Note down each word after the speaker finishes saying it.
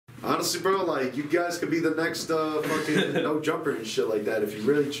Honestly, bro, like you guys could be the next fucking no jumper and shit like that if you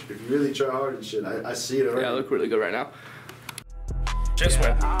really try hard and shit. I see it already. Yeah, I look really good right now. Just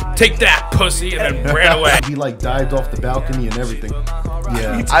went, take that, pussy, and then ran away. He like dived off the balcony and everything.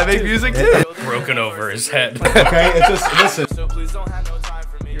 Yeah. I make music too. Broken over his head. Okay, it's just listen.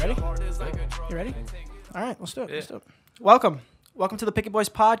 You ready? You ready? All right, let's do it. Let's do it. Welcome to the Picky Boys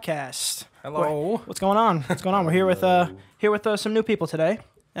podcast. Hello. What's going on? What's going on? We're here with some new people today,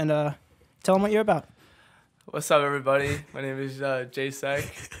 and tell them what you're about. What's up, everybody? My name is Jay Sek,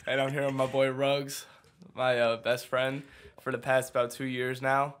 and I'm here with my boy Ruggs, my best friend for the past about 2 years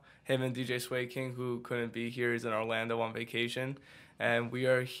now. Him and DJ Sway King, who couldn't be here, he's in Orlando on vacation, and we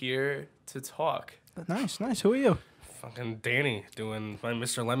are here to talk. Nice. Who are you? Fucking Danny doing my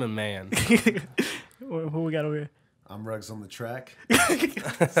Mr. Lemon Man. Who we got over here? I'm Ruggs on the track,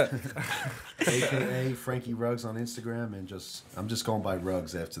 aka Frankie Ruggs on Instagram, and I'm just going by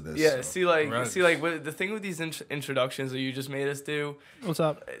Ruggs after this. Yeah, so. see, what, the thing with these introductions that you just made us do. What's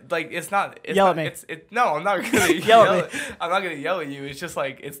up? Like, it's not. It's yell not, at me. No, I'm not gonna yell at me. I'm not gonna yell at you. It's just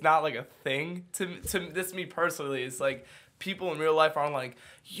like it's not like a thing to this me personally. It's like people in real life aren't like,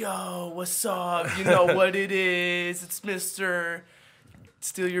 yo, what's up? You know what it is? It's Mr.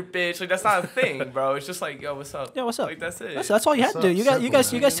 Steal your bitch. Like, that's not a thing, bro. It's just like, yo, what's up? Yeah, what's up? Like, that's it. That's all you had to do. You guys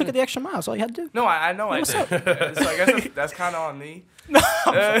Simple, took it the extra mile. That's all you had to do. No, I know I did. So I guess that's kind of on me.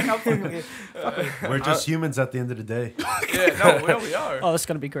 We're just humans at the end of the day. Yeah, no, we are. Oh, this is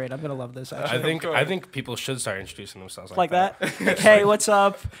gonna be great. I'm gonna love this. Actually. I think people should start introducing themselves like that. Hey, what's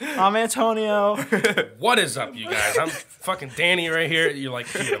up? I'm Antonio. What is up, you guys? I'm fucking Danny right here. You're like,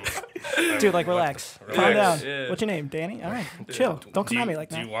 Dude, like, relax. Calm down. Yeah. What's your name? Danny? All right, chill. Don't come at me like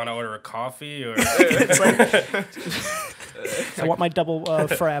that. Do you want to order a coffee or? It's like, I want my double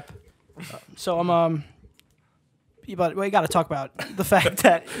frap. So I'm we got to talk about the fact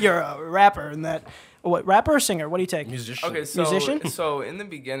that you're a rapper and that rapper or singer? What do you take? Musician. Okay, so Musician? So in the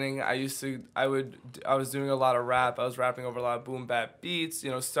beginning, I was doing a lot of rap. I was rapping over a lot of boom bap beats.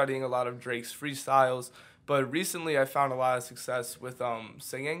 Studying a lot of Drake's freestyles. But recently, I found a lot of success with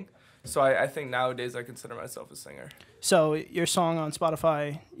singing. So I think nowadays I consider myself a singer. So your song on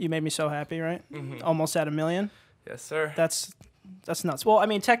Spotify, "You Made Me So Happy," right? Mm-hmm. Almost at 1 million. Yes, sir. That's nuts. Well, I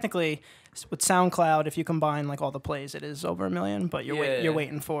mean, technically, with SoundCloud, if you combine like all the plays, it is over 1 million. But you're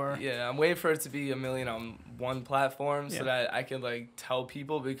waiting for. Yeah, I'm waiting for it to be 1 million on one platform so that I can like tell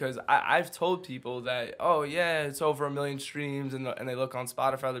people, because I've told people that, oh yeah, it's over 1 million streams, and they look on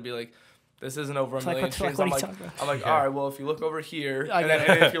Spotify, they'll be like, this isn't over a million streams. I'm like, all right, well, if you look over here, and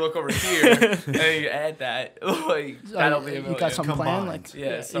then if you look over here, and then you add that, like, that'll be 1 million. You got something planned? Like,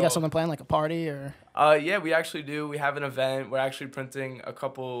 yeah, you got something planned, like a party or? Yeah, we actually do. We have an event. We're actually printing a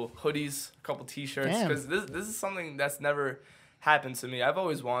couple hoodies, a couple T-shirts, because this is something that's never happened to me. I've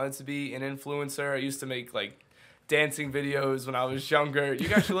always wanted to be an influencer. I used to make like dancing videos when I was younger. You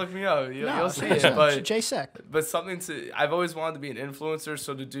guys should look me up. You'll see it. But Jay Sek. But I've always wanted to be an influencer,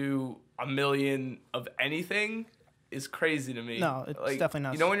 so to do 1 million of anything is crazy to me. No, it's definitely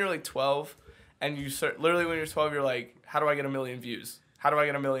not. You know when you're like 12 and you start, literally when you're 12, you're like, how do I get 1 million views? How do I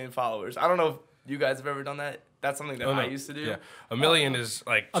get 1 million followers? I don't know if you guys have ever done that. That's something that I used to do. Yeah. 1 million is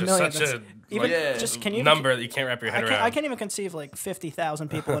like just million, such a number that you can't wrap your head around. I can't even conceive like 50,000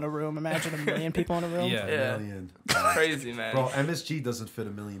 people in a room. Imagine 1 million people in a room. Yeah. 1 million. Crazy, man. Bro, MSG doesn't fit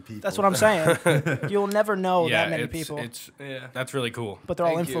 1 million people. That's what I'm saying. You'll never know that many people. That's really cool. But they're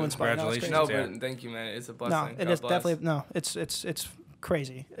all Thank you. influenced by it. Congratulations. No, but thank you, man. It's a blessing. No, it is definitely It's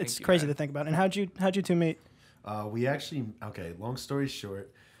crazy. It's crazy to think about. And how'd you two meet? We actually long story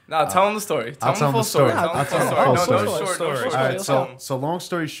short. No, tell them the story. I'll tell them the story. Tell them the story. No story. short. All right, so long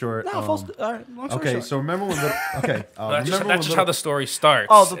story short. No, long story short. So remember when? That's just how the story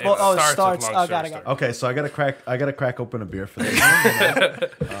starts. It starts. Got it. Okay, so I gotta crack open a beer for this.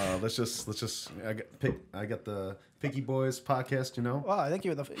 I got the Picky Boys podcast. Wow, I think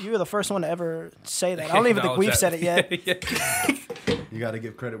you were the first one to ever say that. I don't even think we've said it yet. You got to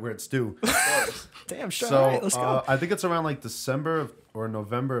give credit where it's due. Damn, sure. So all right, let's go. I think it's around like December or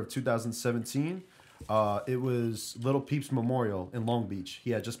November of 2017. It was Little Peep's memorial in Long Beach.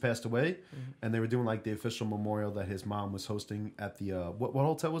 He had just passed away, and they were doing like the official memorial that his mom was hosting at the what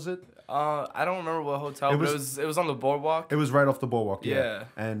hotel was it? I don't remember what hotel. It was on the boardwalk. It was right off the boardwalk. Yeah. Yeah.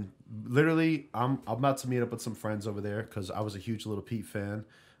 And literally, I'm about to meet up with some friends over there because I was a huge Little Peep fan.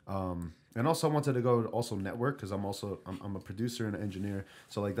 And also I wanted to go also network because I'm a producer and an engineer.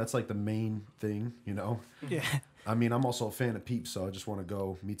 So like that's like the main thing, Yeah. I mean, I'm also a fan of Peep, so I just want to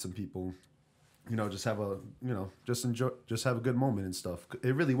go meet some people, just have a, just have a good moment and stuff.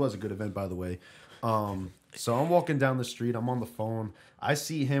 It really was a good event, by the way. So I'm walking down the street. I'm on the phone. I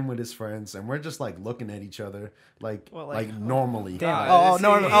see him with his friends, and we're just like looking at each other, like normally. Damn.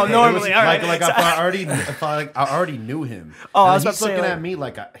 normally. Normally. All right. Like if I already knew him. Oh, and I was about he's to say, looking like- at me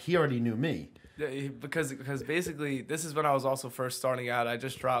like he already knew me. Yeah, because basically this is when I was also first starting out. I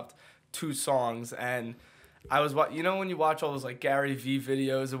just dropped 2 songs, and I was when you watch all those like Gary V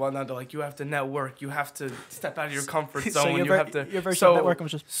videos and whatnot, they're like, you have to network, you have to step out of your comfort zone, So your you have to. your version of networking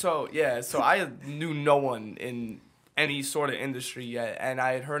was just So I knew no one in any sort of industry yet, and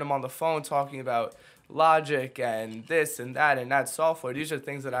I had heard him on the phone talking about Logic and this and that software. These are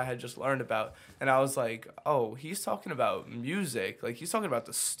things that I had just learned about, and I was like, oh, he's talking about music, like he's talking about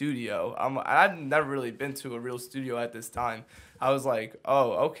the studio. I've never really been to a real studio at this time. I was like,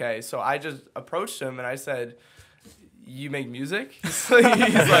 oh, okay. So I just approached him and I said, you make music? He's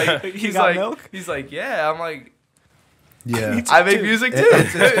like, yeah. I'm like, Yeah. I make music too.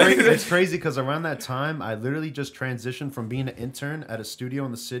 It's crazy because around that time, I literally just transitioned from being an intern at a studio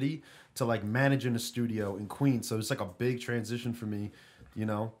in the city to like managing a studio in Queens. So it's like a big transition for me,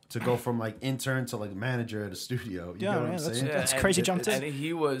 to go from like intern to like manager at a studio. You know what I'm saying? That's crazy jump too. And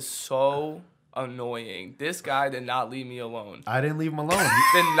he was so annoying. This guy did not leave me alone. I didn't leave him alone.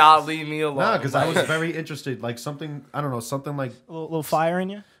 Did not leave me alone. No, because I was very interested. Like something like A little fire in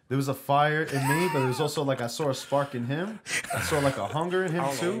you. there was a fire in me, but there was also like I saw a spark in him. I saw like a hunger in him I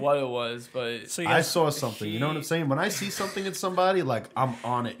don't too. know what it was, but So you I guys, saw something, you know what I'm saying? When I see something in somebody, like I'm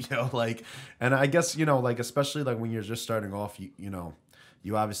on it, like, and I guess, like, especially like when you're just starting off,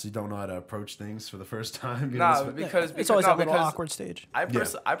 you obviously don't know how to approach things for the first time. because it's always a little because awkward stage. I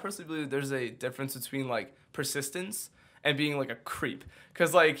personally believe there's a difference between like persistence and being like a creep.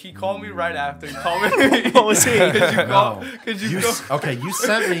 Cause like he called me right after. He called me. What was he? Could you go? Okay, you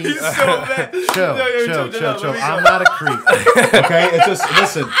sent me. He's so bad. Chill. Let me I'm go. not a creep. Okay, it's just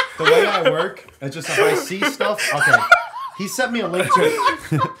listen. The way I work, it's just if I see stuff. Okay, he sent me a link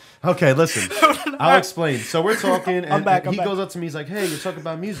to. Okay, listen. I'll explain. So we're talking, and he goes up to me. He's like, "Hey, you're talking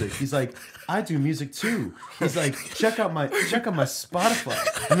about music." He's like, "I do music too." He's like, check out my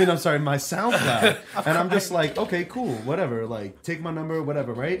Spotify. I'm sorry, my SoundCloud. And I'm just like, okay, cool, whatever. Like, take my number,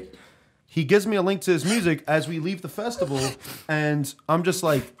 whatever, right? He gives me a link to his music as we leave the festival, and I'm just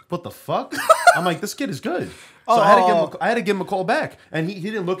like, what the fuck? I'm like, this kid is good. So I had to give him a call back, and he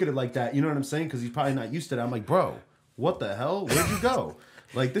didn't look at it like that. You know what I'm saying? Because he's probably not used to that. I'm like, bro, what the hell? Where'd you go?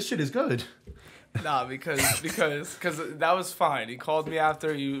 Like, this shit is good. Nah, because that was fine. He called me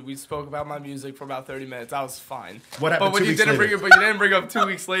after we spoke about my music for about 30 minutes. That was fine. What happened? But when you didn't bring up 2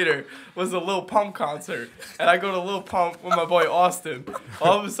 weeks later was the Lil Pump concert, and I go to Lil Pump with my boy Austin.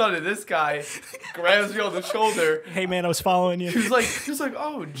 All of a sudden, this guy grabs me on the shoulder. Hey man, I was following you. He was like,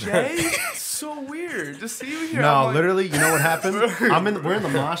 "Oh, Jay, it's so weird to see you here." No, like, literally, you know what happened? We're in the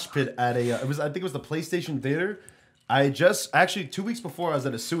mosh pit at I think it was the PlayStation Theater. I just, actually 2 weeks before, I was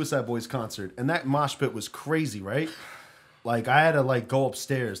at a Suicide Boys concert, and that mosh pit was crazy, right? Like, I had to, like, go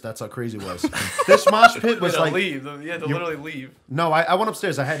upstairs. That's how crazy it was. This mosh pit was, like... leave. You had to literally leave. No, I went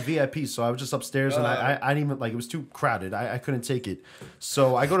upstairs. I had VIP, so I was just upstairs, and I didn't even, like, it was too crowded. I couldn't take it.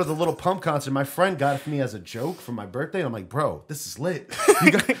 So I go to the Little Pump concert. My friend got it for me as a joke for my birthday, and I'm like, bro, this is lit.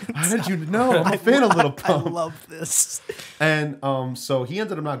 How did you know? I'm a fan of Little Pump. I love this. And so he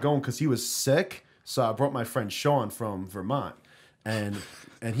ended up not going because he was sick. So I brought my friend Sean from Vermont, and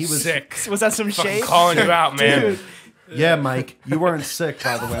he was sick. Was that some Fucking shade? calling you out, man. Dude. Yeah, Mike, you weren't sick,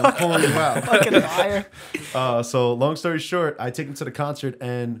 by the way. I'm calling you out. Fucking liar. So long story short, I take him to the concert,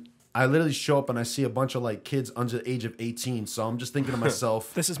 and I literally show up and I see a bunch of like kids under the age of 18. So I'm just thinking to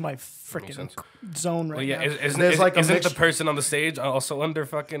myself, This is my freaking zone right Well, yeah, now. isn't the person on the stage also under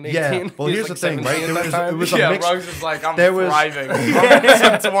fucking 18? yeah. Well, He's here's like the thing, 17 right? at that time? It was a Yeah, mix. Ruggs is like, I'm There was- thriving.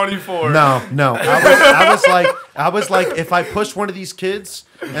 I'm 24. No. I was like, if I push one of these kids,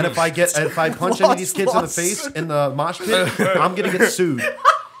 and if I punch any of these kids in the face in the mosh pit, I'm gonna get sued.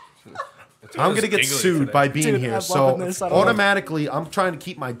 I'm gonna get giggling sued today. by being Dude, here. I'm So loving this. I don't know. automatically, I'm trying to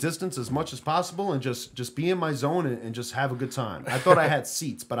keep my distance as much as possible and just be in my zone and just have a good time. I thought I had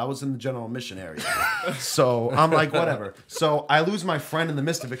seats, but I was in the general admission area. So I'm like, whatever. So I lose my friend in the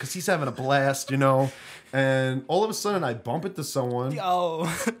midst of it because he's having a blast, And all of a sudden, I bump into someone, Oh.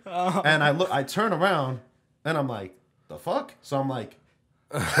 and I turn around, and I'm like, the fuck? So I'm like,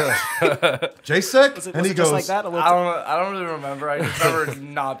 Jay sick? Was it And he just goes, like that? A little I don't really remember. I just remember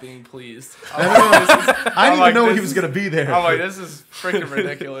not being pleased. I didn't like, even know this he was is- gonna be there. I'm like, this is freaking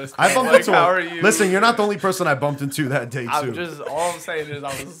ridiculous. I bumped like, into how him. are you? Listen, you're not the only person I bumped into that day too. All I'm saying is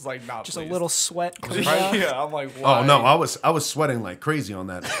I was like not just a pleased. little sweat coming out. Yeah, I'm like, why? Oh no, I was sweating like crazy on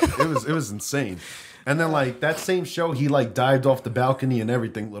that. It was insane. And then like that same show, he like dived off the balcony and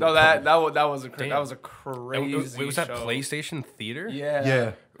everything. No, that was a crazy. Was that show. PlayStation Theater?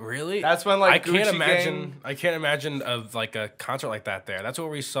 Yeah. Really? That's when like I can't Gucci imagine. Gang- I can't imagine of like a concert like that there. That's where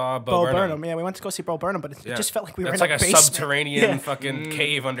we saw Bo Burnham. Yeah, we went to go see Bo Burnham, but it Yeah. just felt like we were That's in like a a basement. subterranean Yeah. fucking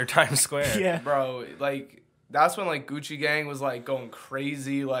cave under Times Square. Yeah. Bro, like that's when like Gucci Gang was like going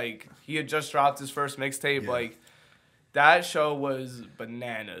crazy. Like he had just dropped his first mixtape. Yeah. Like that show was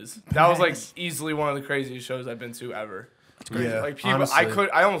bananas. That was like easily one of the craziest shows I've been to ever. Yeah. Like people, honestly.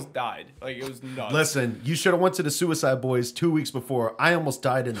 I almost died. Like it was nuts. Listen, you should have went to the Suicide Boys 2 weeks before. I almost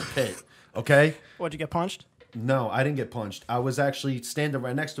died in the pit. Okay. What'd you get punched? No, I didn't get punched. I was actually standing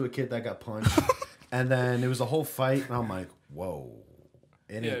right next to a kid that got punched, and then it was a whole fight, and I'm like, whoa,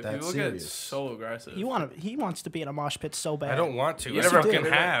 it yeah, ain't that people serious. get so aggressive. He wants to be in a mosh pit so bad. I don't want to. You I never fucking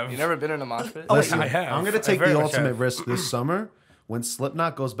been- have. You never been in a mosh pit? Listen, I have. I'm gonna I take very the much ultimate have. risk this summer. When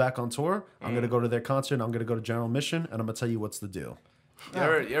Slipknot goes back on tour, I'm gonna go to their concert. And I'm gonna go to General Mission, and I'm gonna tell you what's the deal. You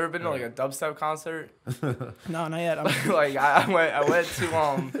ever been to like a dubstep concert? No, not yet. Like I went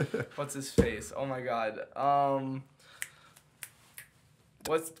to what's his face? Oh my god.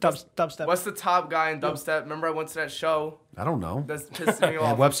 Dubstep. What's the top guy in dubstep? Remember I went to that show? I don't know. That's pissing me At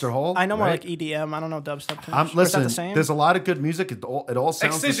off. Webster Hall. I know more right? like EDM. I don't know dubstep. I'm, Or is that listen, the same? there's a lot of good music. It all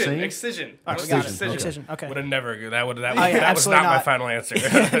sounds the same. Excision. All right, we got it. Excision. Excision. Okay. Would have never. That was yeah, that was absolutely not my not. final answer.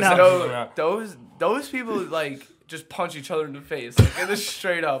 Those people like just punch each other in the face. Like they're just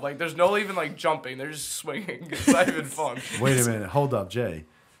straight up. Like there's no even like jumping. They're just swinging. It's not even fun. Wait a minute. Hold up, Jay.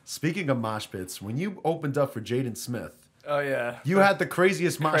 Speaking of mosh pits, when you opened up for Jaden Smith, Oh yeah. you had the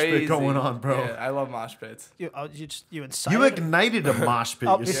craziest mosh pit going on, bro. Yeah, I love mosh pits. You incited. You ignited a mosh pit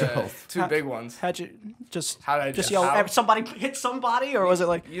Oh, Yeah, yourself. two big ones. How'd you just? How did I just do- yell? how- Somebody hit somebody, or was it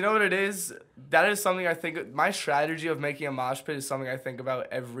like? You know what it is? That is something I think. My strategy of making a mosh pit is something I think about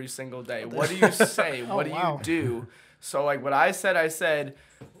every single day. What do you say? Oh, What do wow. you do? So like what I said,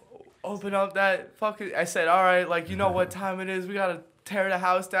 open up that fucking. I said, all right, like you know what time it is? We gotta tear the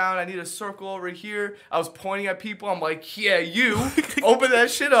house down. I need a circle over here. I was pointing at people. I'm like, yeah, you open that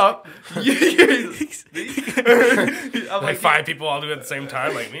shit up. I'm Like 5 people all do it at the same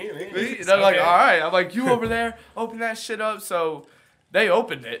time, like me. And they're like, all right. I'm like, you over there, open that shit up. So they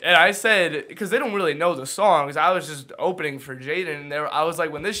opened it. And I said, because they don't really know the songs, I was just opening for Jaden. And I was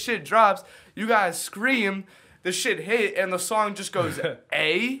like, when this shit drops, you guys scream, the shit hit, and the song just goes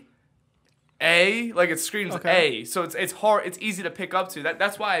A, like it screams Okay. A. So it's hard, it's easy to pick up to.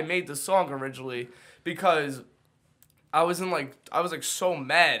 That's why I made the song originally, because I was like so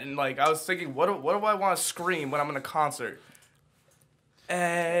mad, and like I was thinking, what do I want to scream when I'm in a concert?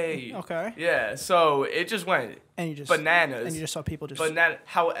 A. Okay. Yeah. So it just went And you just bananas. And you just saw people just. Banana.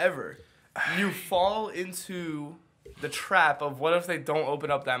 However, you fall into the trap of what if they don't open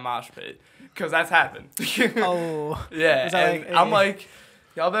up that mosh pit? Because that's happened. Oh. Yeah. Is that And like I'm like,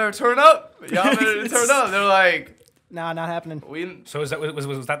 y'all better turn up. Y'all better turn up. They're like, Nah, not happening. we. So was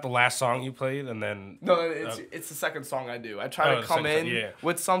that the last song you played, and then? No, it's the second song I do. I try Oh, to the come second in song, yeah.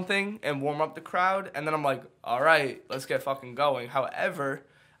 with something and warm up the crowd, and then I'm like, all right, let's get fucking going. However,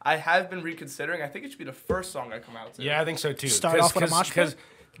 I have been reconsidering. I think it should be the first song I come out to. Yeah, I think so too. Start off with a mosh pit?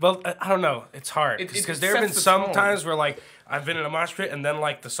 Well, I don't know. It's hard It because there have been sets the some tone. times where like I've been in a mosh pit and then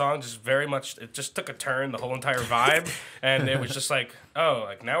like the song just very much it just took a turn, the whole entire vibe, and it was just like, oh,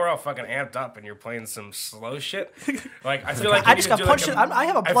 like now we're all fucking amped up and you're playing some slow shit. Like I feel like I you just need to got do, punched. Like I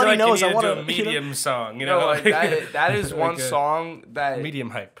have a I feel bloody like nose. you I need want to do a medium song, you know, No, like that is one like a song that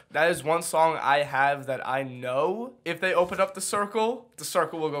medium hype. that is one song I have that I know if they open up the circle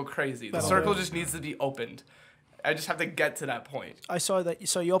will go crazy. The That'll circle do it. just needs to be opened. I just have to get to that point. I saw that.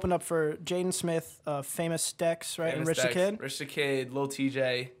 So you opened up for Jaden Smith, Famous Dex, right, and Rich the Kid. Rich the Kid, Lil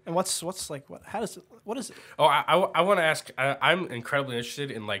TJ. And what's like what? How does it? What is it? Oh, I want to ask. I'm incredibly interested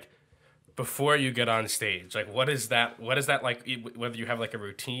in like before you get on stage. Like, what is that? What is that like? Whether you have like a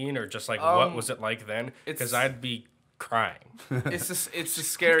routine or just like what was it like then? Because I'd be crying. It's the In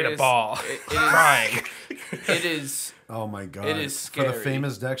scariest. a ball, It crying. it is. Oh my god! It is For the scary.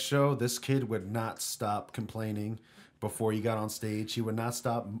 Famous Dex show, this kid would not stop complaining before he got on stage. He would not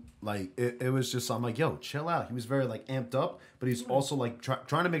stop. Like it was just. I'm like, yo, chill out. He was very like amped up, but he's also like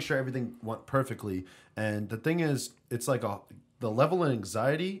trying to make sure everything went perfectly. And the thing is, it's like the level of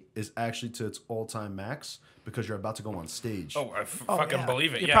anxiety is actually to its all-time max because you're about to go on stage. Oh, I fucking yeah.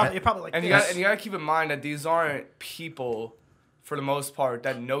 believe it. You're Yeah. probably like And this. you gotta keep in mind that these aren't people, for the most part,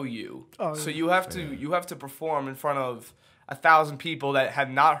 that know you. Oh, So yeah. you have to perform in front of 1,000 people that have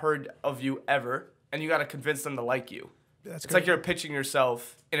not heard of you ever, and you gotta convince them to like you. That's It's like you're pitching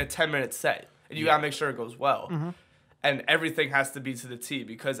yourself in a 10-minute set, and you gotta make sure it goes well. and everything has to be to the T,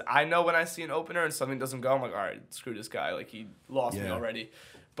 because I know when I see an opener and something doesn't go, I'm like, all right, screw this guy. Like, he lost me already.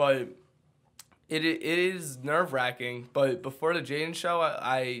 But it is nerve-wracking. But before the Jaden show,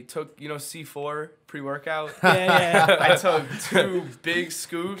 I took, C4 pre-workout. Yeah. I took 2 big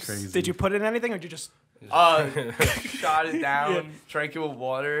scoops. Crazy. Did you put in anything, or did you just... Shot it down, drank it with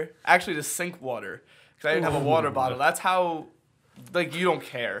water. Actually, the sink water, because I didn't have a water bottle. That's how, like, you don't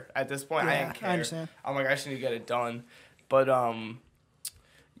care at this point. I didn't care. I understand. I'm like, I just need to get it done. But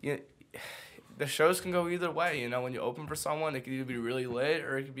the shows can go either way. When you open for someone, it could either be really lit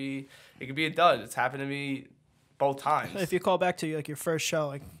or it could be a dud. It's happened to me both times. If you call back to like your first show,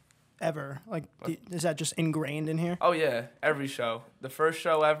 like ever, like is that just ingrained in here? Oh yeah, every show. The first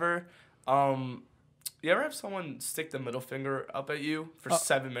show ever. You ever have someone stick the middle finger up at you for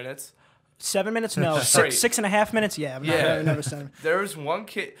 7 minutes? 7 minutes? No. 6.5 minutes? Yeah. I've never said it. There was one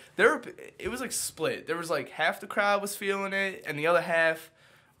kid. It was like split. There was like half the crowd was feeling it, and the other half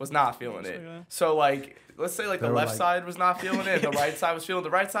was not feeling it. So like, let's say like the left side was not feeling it, the right side was feeling it.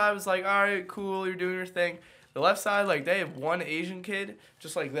 The right side was like, all right, cool, you're doing your thing. The left side, like, they have one Asian kid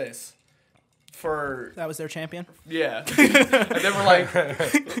just like this. That was their champion? Yeah. And they were like,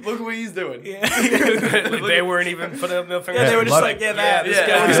 look what he's doing. Yeah. They weren't even putting up no finger. Yeah, they were just this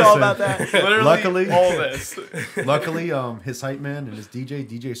guy was all about that. Literally, luckily, all this. Luckily, his hype man and his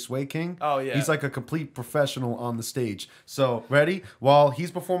DJ Sway King, he's like a complete professional on the stage. So, ready? While he's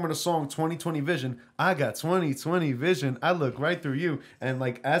performing a song, 2020 Vision, I got 2020 Vision, I look right through you. And,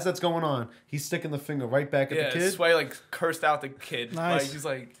 like, as that's going on, he's sticking the finger right back at the kid. Sway, like, cursed out the kid. Nice. Like, he's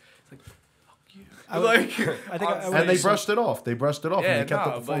like... And they brushed it off. They brushed it off and they kept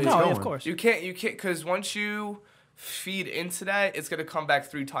the performance going. Of course. You can't, because once you feed into that, it's going to come back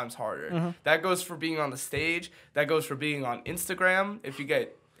 3 times harder. Mm-hmm. That goes for being on the stage. That goes for being on Instagram. If you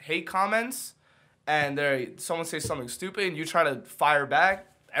get hate comments and someone says something stupid and you try to fire back,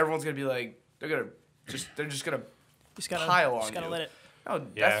 everyone's going to be like, they're just going to pile on you. Gotta let it. No,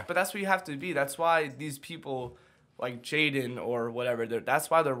 but that's what you have to be. That's why these people... like Jaden or whatever,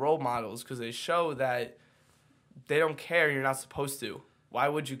 that's why they're role models, because they show that they don't care. You're not supposed to. Why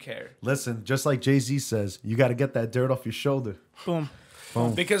would you care? Listen, just like Jay-Z says, you got to get that dirt off your shoulder. Boom.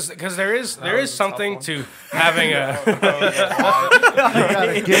 Because there is something to having a.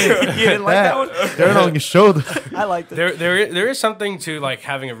 You didn't like that one? Dirt on your shoulder. I liked it. There is something to like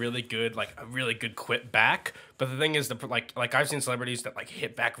having a really good quip back. But the thing is, like I've seen celebrities that like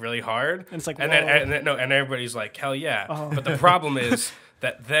hit back really hard, and it's like, and everybody's like, hell yeah. But the problem is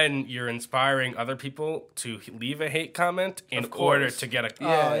that then you're inspiring other people to leave a hate comment in order to get to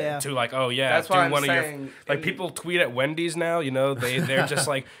like, that's why I'm saying, like, people tweet at Wendy's now. They're just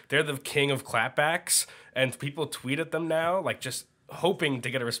like, they're the king of clapbacks, and people tweet at them now like just hoping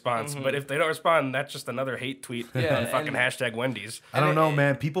to get a response. But if they don't respond, that's just another hate tweet on fucking hashtag Wendy's. I don't know,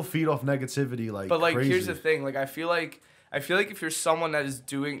 man. People feed off negativity like crazy. Here's the thing. Like, I feel like if you're someone that is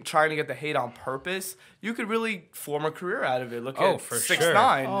trying to get the hate on purpose, you could really form a career out of it. Look at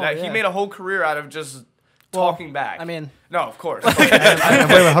 6ix9ine. He made a whole career out of just talking back. I mean, no, of course. Wait,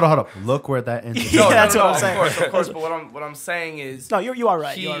 hold on. Look where that ended. That's what I'm saying. Of course. But what I'm saying is, no, you are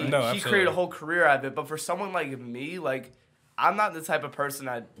right. He created a whole career out of it. But for someone like me, like, I'm not the type of person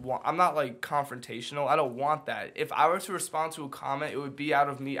I'm not like confrontational. I don't want that. If I were to respond to a comment, it would be out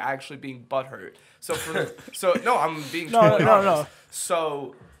of me actually being butthurt. No, I'm being honest. No.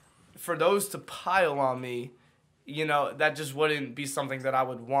 So for those to pile on me, that just wouldn't be something that I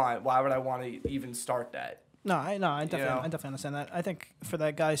would want. Why would I want to even start that? No, I definitely understand that. I think for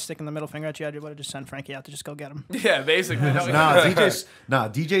that guy sticking the middle finger at you, I would have just sent Frankie out to just go get him. Yeah, basically.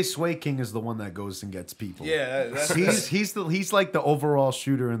 DJ Sway King is the one that goes and gets people. Yeah, he's like the overall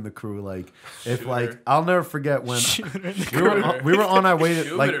shooter in the crew. Like, if like I'll never forget when we were on our way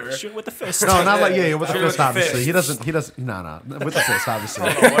to like shoot with the fist. No, not like with the fist. Obviously, he doesn't. No, with the fist. Obviously,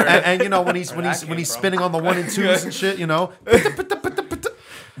 and when he's spinning on the 1 and 2s and shit,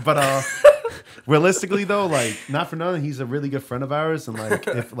 But realistically though, like, not for nothing, he's a really good friend of ours, and like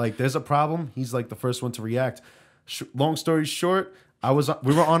if like there's a problem, he's like the first one to react. Long story short,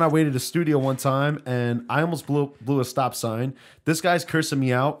 we were on our way to the studio one time, and I almost blew a stop sign. This guy's cursing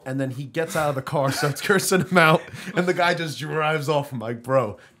me out, and then he gets out of the car, starts cursing him out, and the guy just drives off. I'm like,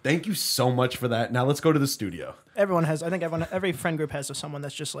 bro, thank you so much for that. Now let's go to the studio. Every friend group has someone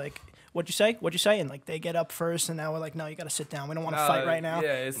that's just like, what'd you say? And like they get up first, and now we're like, no, you got to sit down. We don't want to fight right now.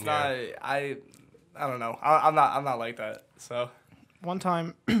 Yeah, it's not. I don't know. I'm not like that. So. One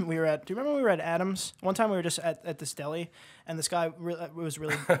time we were at. Do you remember when we were at Adams? One time we were just at this deli, and this guy was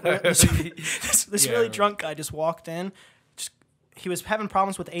really this really drunk guy just walked in, just he was having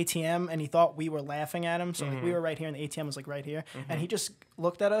problems with ATM, and he thought we were laughing at him. So like, we were right here, and the ATM was like right here. And he just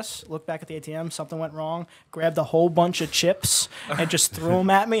looked at us, looked back at the ATM. Something went wrong. Grabbed a whole bunch of chips and just threw them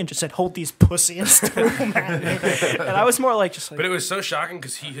at me, and just said, "Hold these, pussy," and threw them at me. And I was more like, just like. But it was so shocking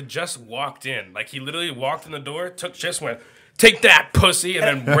because he had just walked in. Like he literally walked in the door, took chips, went, "Take that, pussy,"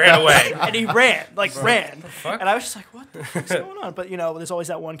 and then ran away. And he ran. And I was just like, what the fuck's going on? But, there's always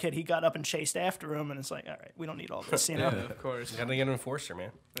that one kid. He got up and chased after him, and it's like, all right, we don't need all this, Yeah, of course. You gotta get an enforcer,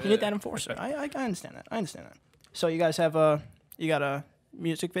 man. You need that enforcer. I understand that. So you guys have you got a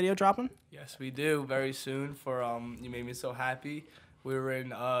music video dropping? Yes, we do. Very soon for You Made Me So Happy. We were in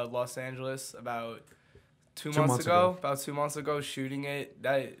Los Angeles about 2 months ago. About 2 months ago, shooting it.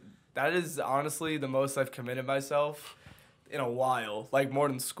 That is honestly the most I've committed myself in a while, like more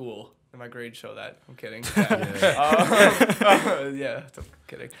than school. And my grades show that. I'm kidding. Yeah, I'm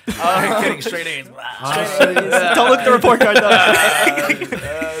kidding. Kidding, straight A's. Don't look at the report card,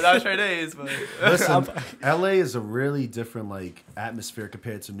 though. Not straight A's, but listen, LA is a really different like atmosphere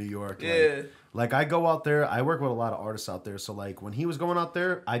compared to New York. Yeah. Like I go out there, I work with a lot of artists out there. So like when he was going out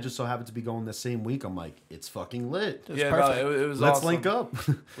there, I just so happened to be going the same week. I'm like, it's fucking lit. Yeah, no, it was Let's awesome. link up.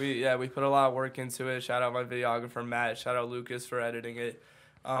 We put a lot of work into it. Shout out my videographer Matt. Shout out Lucas for editing it.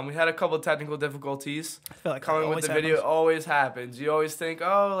 We had a couple of technical difficulties. I feel like coming with the video always happens. You always think,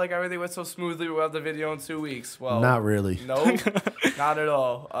 oh, like everything went so smoothly. We'll have the video in 2 weeks. Well, Not really. Nope, not at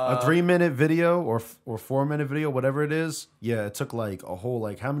all. A 3-minute video or 4-minute video, whatever it is. Yeah, it took like a whole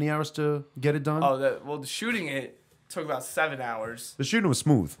like how many hours to get it done? The shooting it took about 7 hours. The shooting was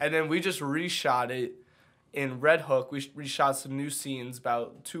smooth. And then we just reshot it in Red Hook. We reshot some new scenes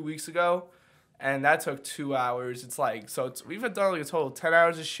about 2 weeks ago. And that took 2 hours. It's like, we've done like a total of 10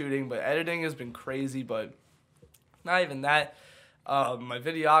 hours of shooting, but editing has been crazy, but not even that. My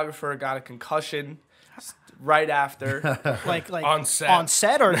videographer got a concussion right after. like on set. On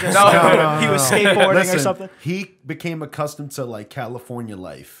set or just No. he was skateboarding Listen, or something? He became accustomed to like California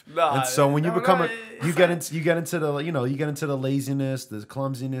life. Nah, and so when you no, become no, you get into the laziness, the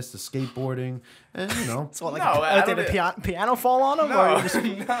clumsiness, the skateboarding, and So like, No, I did don't the piano fall on him? No, Or you just,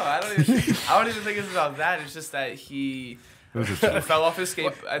 no, I don't even think it's about that. It's just that he fell off his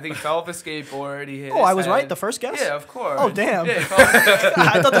skateboard. He hit his I was head. right. The first guess? Yeah, of course. Oh, damn. Yeah, he fell off his head.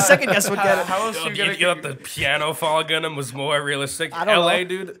 I thought the second guess would get it. How else You you thought gonna the piano falling on him was more realistic? I don't LA, know.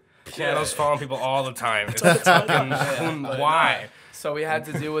 dude, pianos fall on people all the time. It's fucking, why? So we had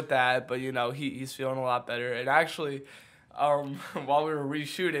to deal with that, but he's feeling a lot better. And actually, while we were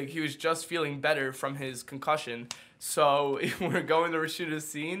reshooting, he was just feeling better from his concussion. So we're going to reshoot a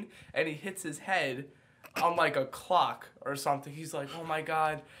scene, and he hits his head on like a clock or something. He's like, "Oh my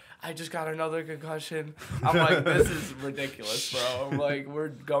God, I just got another concussion." I'm like, "This is ridiculous, bro." I'm like, "We're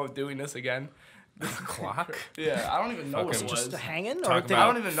doing this again." Clock? Yeah, I don't even know what it was. Just hanging? Or Talk did I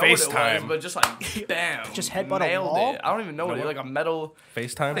don't even know what it was, FaceTime. but just like, bam. Just headbutt a nailed wall? it. I don't even know what it is. Like a metal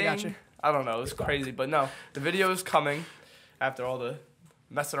FaceTime? thing. got you. I don't know. It's crazy. But no, the video is coming after all the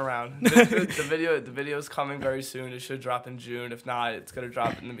messing around. The video is coming very soon. It should drop in June. If not, it's going to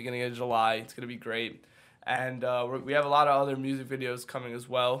drop in the beginning of July. It's going to be great. And we have a lot of other music videos coming as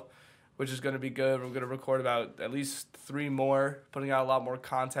well, which is going to be good. We're going to record about at least 3 more, putting out a lot more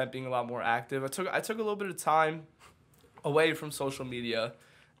content, being a lot more active. I took a little bit of time away from social media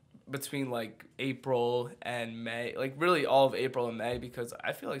between like April and May, like really all of April and May, because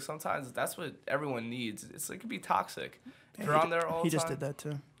I feel like sometimes that's what everyone needs. It can be toxic. If you're on there all the time. He just did that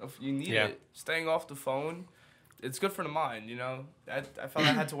too. If you need it. Staying off the phone, it's good for the mind, I felt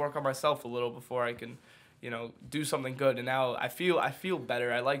I had to work on myself a little before I can, do something good. And now I feel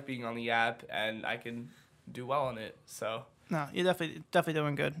better. I like being on the app, and I can do well on it. So No, you're definitely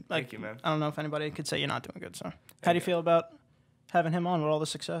doing good. Like, thank you, man. I don't know if anybody could say you're not doing good. So, how do you feel about having him on with all the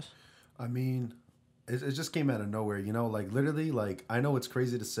success? I mean, it just came out of nowhere, like literally, like I know it's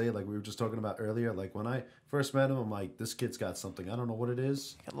crazy to say, like we were just talking about earlier, like when I first met him, I'm like, this kid's got something. I don't know what it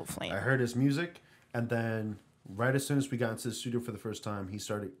is. Got a little flame. I heard his music, and then right as soon as we got into the studio for the first time, he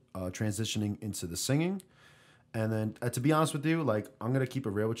started transitioning into the singing. And then, to be honest with you, like, I'm going to keep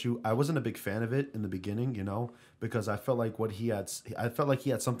it real with you. I wasn't a big fan of it in the beginning, because I felt like he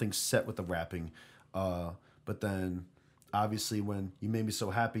had something set with the rapping. But then, obviously, when You Made Me So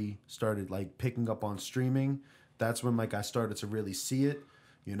Happy started, like, picking up on streaming, that's when, like, I started to really see it,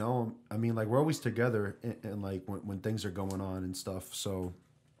 I mean, like, we're always together, and like, when things are going on and stuff, so...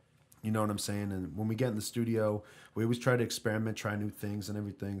 You know what I'm saying? And when we get in the studio, we always try to experiment, try new things and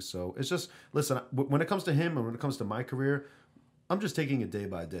everything. So it's just, listen, when it comes to him and when it comes to my career, I'm just taking it day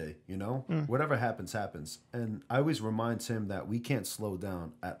by day, Whatever happens, happens. And I always remind him that we can't slow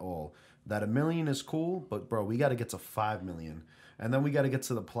down at all. That 1 million is cool, but bro, we got to get to 5 million. and then we got to get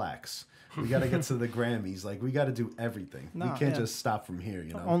to the plaques. We got to get to the Grammys. Like, we got to do everything. We can't just stop from here,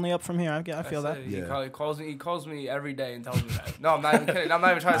 you know? Only up from here. I feel that. Yeah. He calls me every day and tells me that. No, I'm not even kidding. I'm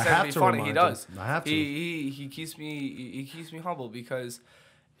not even trying to say to be funny. He does. I have to. He keeps me humble because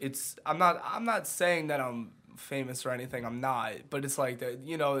I'm not saying that I'm famous or anything. I'm not. But it's like that,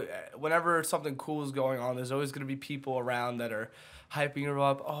 you know, whenever something cool is going on, there's always going to be people around that are hyping you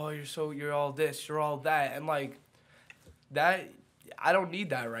up. Oh, you're all this, you're all that. And like that, I don't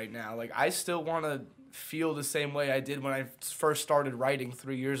need that right now. Like, I still want to feel the same way I did when I first started writing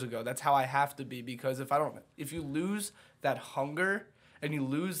 3 years ago. That's how I have to be, because if you lose that hunger and you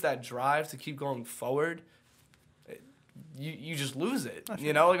lose that drive to keep going forward, you just lose it.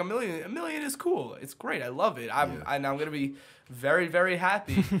 You know, like a million is cool. It's great. I love it. I'm going to be very, very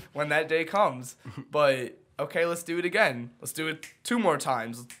happy when that day comes. But okay, let's do it again. Let's do it 2 more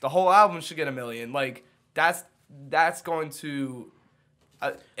times. The whole album should get 1 million. Like, that's going to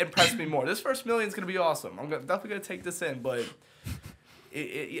impress me more. This first 1 million is going to be awesome. I'm definitely going to take this in, but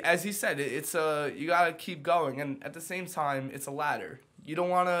as he said, it's you got to keep going, and at the same time, it's a ladder. You don't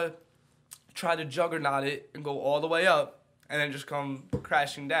want to try to juggernaut it and go all the way up and then just come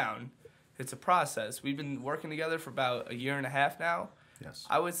crashing down. It's a process. We've been working together for about 1.5 years now. Yes.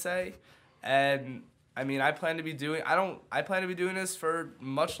 I would say, and I mean, I plan to be doing this for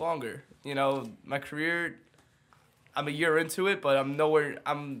much longer. You know, my career, I'm 1 year into it, but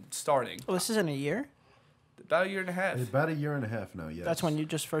I'm starting. Oh, this isn't a year? About 1.5 years. About 1.5 years now, yes. That's when you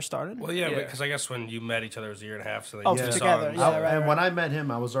just first started? Well, yeah, because I guess when you met each other it was 1.5 years. So together. Yeah, right. And when I met him,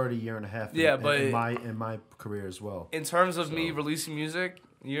 I was already 1.5 years in my career as well. In terms of me releasing music,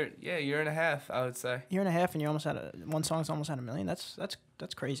 1.5 years, I would say. 1.5 years, and you almost had one song's almost had 1 million. That's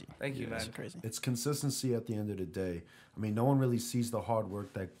crazy. Thank you, man. That's crazy. It's consistency at the end of the day. I mean, no one really sees the hard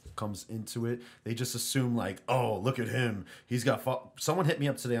work that comes into it. They just assume like, oh, look at him. He's got. Someone hit me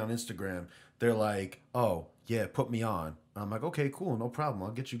up today on Instagram. They're like, oh, yeah, put me on. I'm like, okay, cool, no problem.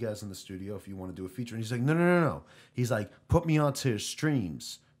 I'll get you guys in the studio if you want to do a feature. And he's like, no. He's like, put me onto his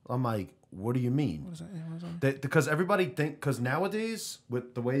streams. I'm like, what do you mean? What is that? Because everybody because nowadays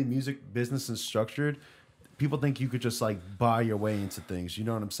with the way music business is structured, people think you could just like buy your way into things. You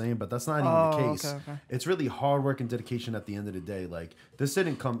know what I'm saying? But that's not even the case. Okay. It's really hard work and dedication at the end of the day. Like, this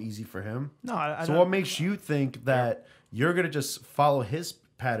didn't come easy for him. No, I So what makes you think that you're gonna just follow his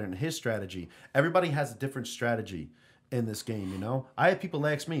pattern, his strategy? Everybody has a different strategy in this game, you know? I had people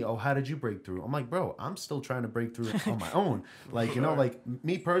ask me, oh, how did you break through? I'm like, bro, I'm still trying to break through on my own. Like, you know, like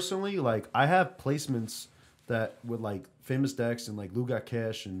me personally, like I have placements that with like Famous Dex and like Lou Got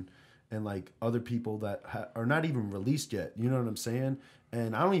Cash and like other people that are not even released yet. You know what I'm saying?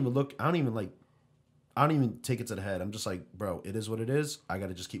 And I don't even take it to the head. I'm just like, bro, it is what it is. I got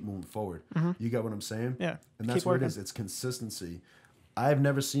to just keep moving forward. Mm-hmm. You get what I'm saying? Yeah. And that's what it is. It's consistency. I've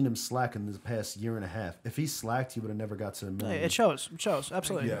never seen him slack in this past 1.5 years. If he slacked, he would have never got to 1 million. It shows.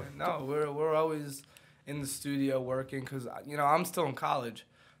 Absolutely. Yeah. No, we're always in the studio working because, you know, I'm still in college.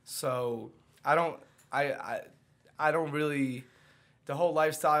 So I don't really... The whole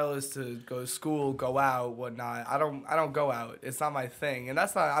lifestyle is to go to school, go out, whatnot. I don't go out. It's not my thing. And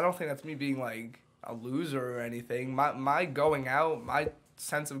I don't think that's me being like a loser or anything. My going out, my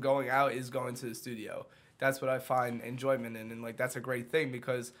sense of going out is going to the studio. That's what I find enjoyment in, and like that's a great thing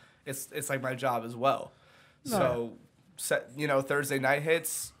because it's like my job as well. No. So, you know, Thursday night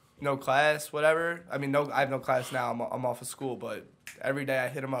hits, no class, whatever. I mean, I have no class now. I'm off of school, but every day I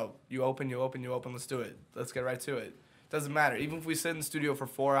hit them up. You open. Let's do it. Let's get right to it. Doesn't matter. Even if we sit in the studio for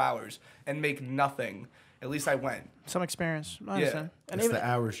 4 hours and make nothing, at least I went. Some experience. I understand. And it's the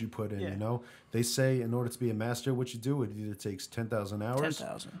hours you put in, you know? They say in order to be a master, what you do, it either takes 10,000 hours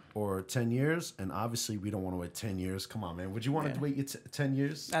 10,000 or 10 years. And obviously, we don't want to wait 10 years. Come on, man. Would you want to wait 10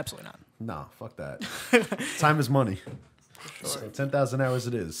 years? Absolutely not. Nah, fuck that. Time is money. Sure. So 10,000 hours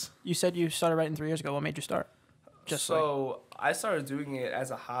it is. You said you started writing 3 years ago. What made you start? I started doing it as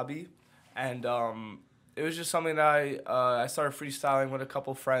a hobby, and it was just something that I started freestyling with a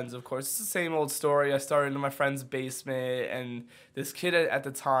couple friends, of course. It's the same old story. I started in my friend's basement, and this kid at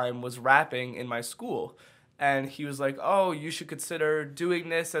the time was rapping in my school. And he was like, oh, you should consider doing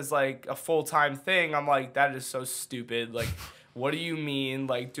this as, like, a full-time thing. I'm like, that is so stupid. Like, what do you mean,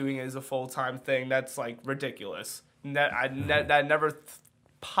 like, doing it as a full-time thing? That's, like, ridiculous. That never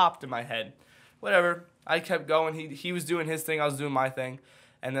popped in my head. Whatever. I kept going. He was doing his thing. I was doing my thing.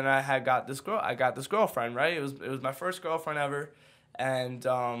 And then I got this girlfriend, right? It was my first girlfriend ever, and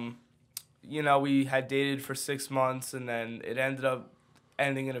you know, we had dated for 6 months, and then it ended up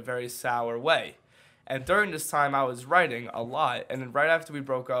ending in a very sour way. And during this time, I was writing a lot, and then right after we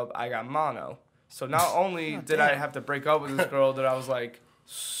broke up, I got mono. So not only did I have to break up with this girl that I was like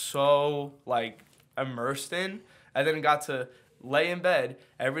so like immersed in, I then got to lay in bed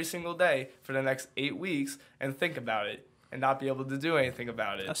every single day for the next 8 weeks and think about it and not be able to do anything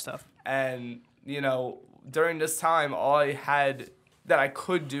about it. That's tough. And, you know, during this time, all I had that I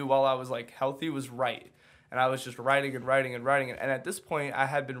could do while I was like healthy was write. And I was just writing and writing and writing. And at this point, I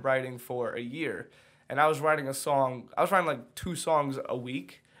had been writing for a year. And I was writing like 2 songs a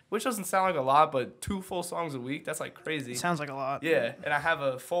week, which doesn't sound like a lot, but 2 full songs a week, that's like crazy. Sounds like a lot. Yeah, and I have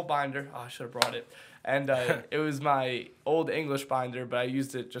a full binder. Oh, I should have brought it. And it was my old English binder, but I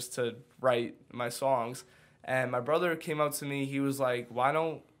used it just to write my songs. And my brother came up to me. He was like, why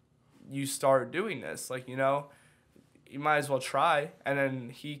don't you start doing this? Like, you know, you might as well try. And then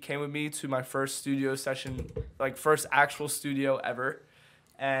he came with me to my first studio session, like first actual studio ever.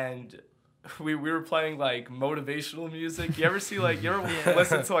 And we were playing like motivational music. You ever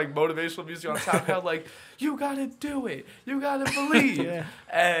listen to like motivational music on SoundCloud? Like, you gotta do it. You gotta believe. Yeah.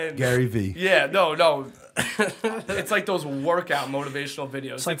 And Gary V. Yeah, no. It's like those workout motivational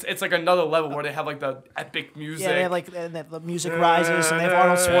videos. It's like another level where they have like the epic music. Yeah, they have like the music rises and they have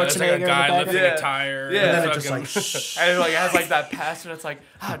Arnold Schwarzenegger it's like a guy in the lifting a tire. Yeah. And then it just like, And it has like that pastor that's like,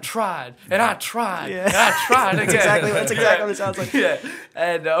 I tried and I tried Yeah. and I tried again. That's exactly what it sounds like. Yeah.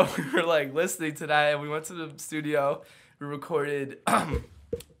 And we were like listening to that, and we went to the studio. We recorded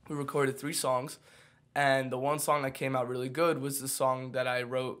 3 songs, and the one song that came out really good was the song that I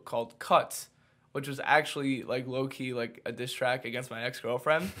wrote called Cuts, which was actually like low key like a diss track against my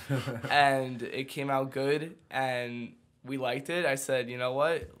ex-girlfriend. And it came out good, and we liked it. I said, you know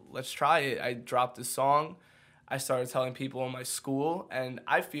what, let's try it. I dropped the song. I started telling people in my school, and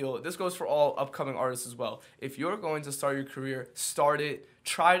I feel this goes for all upcoming artists as well. If you're going to start your career,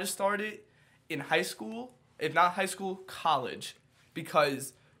 try to start it in high school, if not high school, college,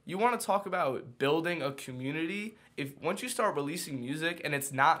 because you want to talk about building a community. Once you start releasing music and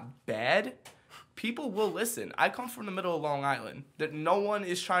it's not bad, people will listen. I come from the middle of Long Island. That no one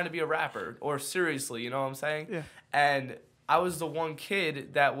is trying to be a rapper, or seriously, you know what I'm saying? Yeah. And I was the one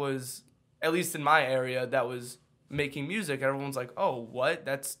kid that was, at least in my area, that was making music. And everyone's like, oh, what?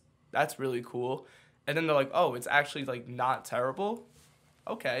 That's really cool. And then they're like, oh, it's actually like not terrible.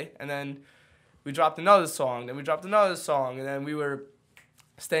 Okay. And then we dropped another song, then we dropped another song, and then we were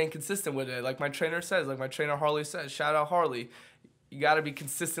staying consistent with it. Like my trainer Harley says, shout out Harley, you got to be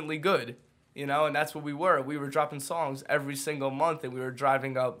consistently good, you know? And that's what we were. We were dropping songs every single month, and we were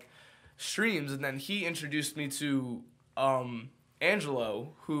driving up streams. And then he introduced me to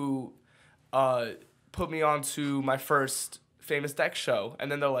Angelo, who put me on to my first Famous Dex show.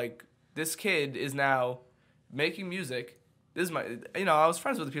 And then they're like, this kid is now making music. This is I was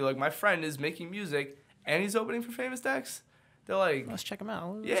friends with the people. Like, my friend is making music, and he's opening for Famous Dex. They're like, let's check him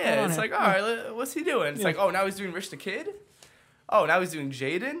out. It's like, all right, what's he doing? It's like, oh, now he's doing Rich the Kid? Oh, now he's doing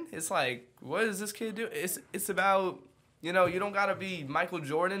Jaden? It's like, what does this kid do? It's about, you know, you don't got to be Michael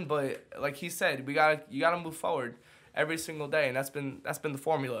Jordan, but like he said, you got to move forward every single day, and that's been the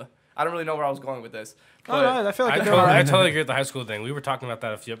formula. I don't really know where I was going with this. But I feel like I totally agree with the high school thing. We were talking about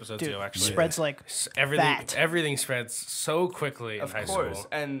that a few episodes ago, actually. Spreads like everything spreads so quickly in high school. Of course.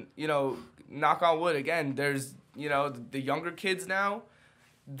 And, you know, knock on wood, again, there's, you know, the younger kids now,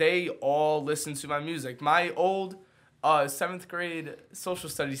 they all listen to my music. My old 7th grade social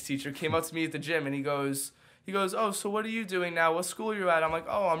studies teacher came up to me at the gym, and he goes, oh, so what are you doing now? What school are you at? I'm like,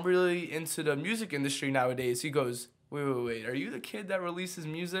 oh, I'm really into the music industry nowadays. He goes, wait, are you the kid that releases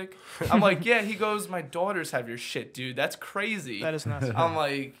music? I'm like, yeah. He goes, my daughters have your shit, dude. That's crazy. That is nuts. I'm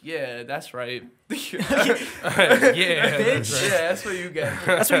like, yeah, that's right. Yeah, bitch. Yeah, that's what you get.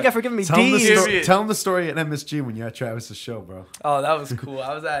 That's what you get for giving me D's. Tell him the story at MSG when you're at Travis's show, bro. Oh, that was cool.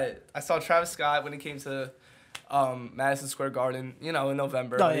 I saw Travis Scott when he came to Madison Square Garden, you know, in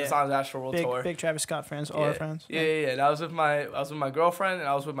November. Oh, He was on his Astro World Tour. Big Travis Scott fans, all our friends. Yeah. And I was with my girlfriend, and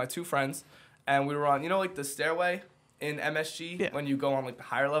I was with my 2 friends, and we were on, you know, like the stairway in MSG when you go on like the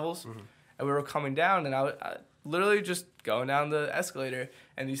higher levels, and we were coming down, and I literally just going down the escalator,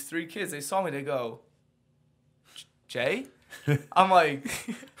 and these 3 kids, they saw me, they go, Jay? I'm like,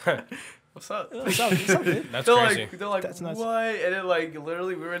 what's up? What's up, dude? That's they're crazy. They're like, That's nuts. what? And then like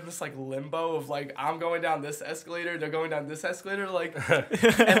literally we were in this like limbo of like, I'm going down this escalator, they're going down this escalator, like,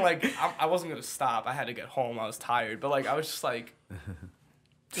 and like I wasn't gonna stop. I had to get home. I was tired, but like I was just like.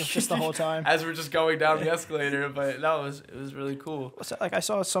 Just the whole time as we're just going down the escalator, but it was really cool. So, like, I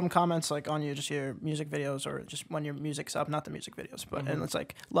saw some comments like on just your music videos, or just when your music's up, not the music videos, but and it's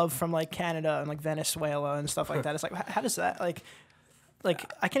like love from like Canada and like Venezuela and stuff like that. It's like, how does that like I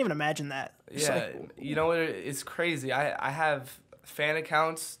can't even imagine that. It's you know what? It's crazy. I have fan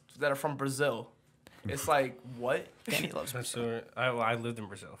accounts that are from Brazil, It's like what? Danny loves Brazil. So I lived in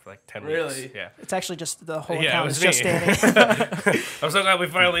Brazil for like 10 Really? weeks. Yeah. It's actually just the whole Yeah, it account was is just me. Danny. I'm so glad we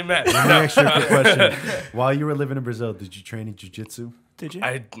finally met. Let me ask you a quick question. While you were living in Brazil, did you train in jiu-jitsu? Did you?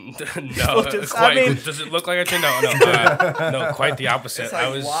 No. Just- Quite, I mean- does it look like I trained? No, quite the opposite. It's like, I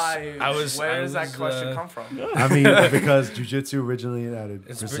was. why? I was. Where I does that was, question come from? I mean, because jiu-jitsu originated out of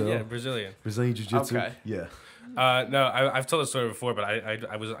It's Brazil. yeah, Brazilian. Brazilian jiu-jitsu. Okay. Yeah. No, I've told this story before, but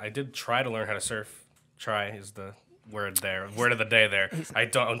I did try to learn how to surf. Try is the word there. Word of the day there. I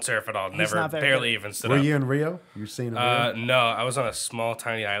don't surf at all. Never, not very barely good. even stood Were up. you in Rio? You were staying in Rio? No, I was on a small,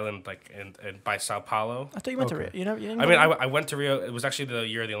 tiny island like in by Sao Paulo. I thought you went to Okay. Rio. You didn't I go mean, there? I went to Rio. It was actually the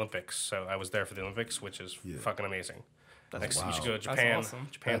year of the Olympics, so I was there for the Olympics, which is fucking amazing. Next, you should go to That's Japan. awesome.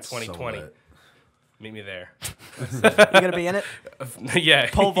 Japan That's so 2020. lit. Meet me there. You gonna be in it? Yeah.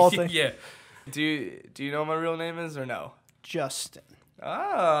 Pole vaulting. Yeah. Do you know what my real name is or no? Justin.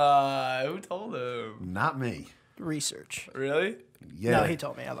 Ah, who told him? Not me. Research. Really? Yeah. No, he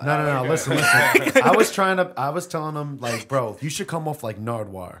told me. I lied. No. Listen. I was telling him, like, bro, you should come off like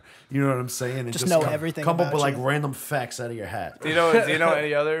Nardwar. You know what I'm saying? And Just know everything Come up about with like you. random facts out of your hat. Do you know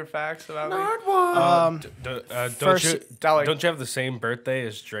any other facts about me? Nardwar. Don't you have the same birthday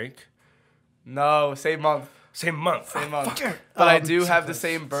as Drake? No, same month. Same month. Same month. But I do have the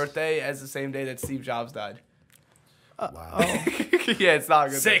same birthday as the same day that Steve Jobs died. Wow. Yeah, it's not a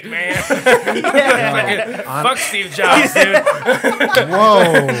good. Sick, thing. man. Fuck Steve Jobs, dude.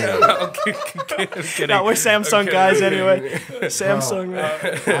 Whoa. I'm kidding. No, we're Samsung guys anyway. Samsung. man.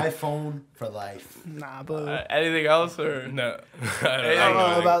 iPhone for life. Nah, boo. Anything else or No. I don't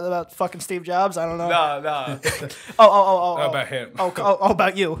know about fucking Steve Jobs. I don't know. no? Oh. How about him? Oh,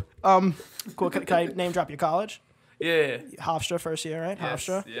 about you. Cool. Can I name drop your college? Yeah. Hofstra, first year, right? Yes.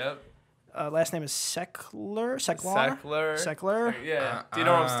 Hofstra. Yep. Last name is Seckler. Seckler. Yeah. Do you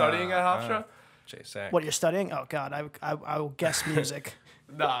know what I'm studying at Hofstra? J-Sack. What you're studying? Oh God, I will guess music.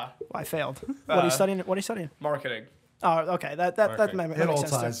 Nah. I failed. What are you studying? What are you studying? Marketing. Oh, okay. That makes It all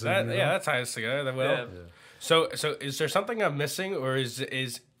sense. ties too. in. That ties together. That will. Yeah. So is there something I'm missing, or is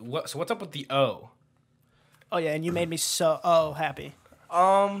what's up with the O? Oh yeah, and you made me so happy.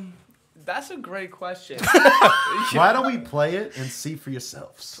 That's a great question. Why don't we play it and see for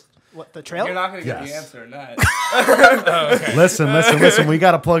yourselves? What, the trail? You're not gonna get the Yes. answer in that. Listen. We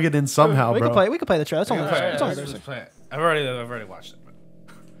got to plug it in somehow, we bro. can play the trail. It's only, it's only Let's play it. I've already watched it.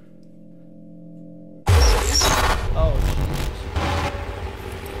 Oh,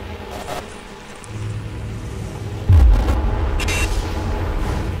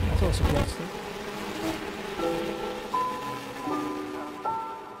 that's a little suggestive.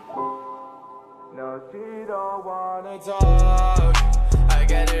 No, she don't wanna talk. I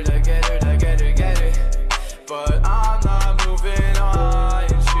get it. But I'm not moving on.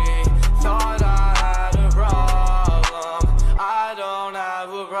 She thought I had a problem. I don't have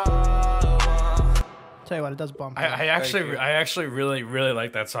a problem. Tell you what, it does bump. I actually really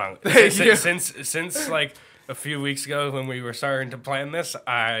like that song. Thank you. Since like a few weeks ago when we were starting to plan this,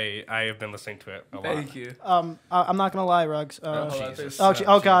 I have been listening to it a lot. Thank you. I'm not gonna lie, Ruggs. Jesus.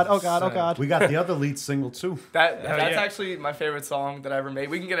 Oh God. We got the other lead single too. That's yeah. actually my favorite song that I ever made.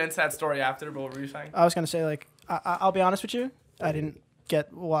 We can get into that story after, but what were you saying? I was gonna say, like, I'll be honest with you. I didn't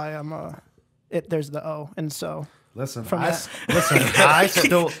get why I'm there's the O, and so Listen, From I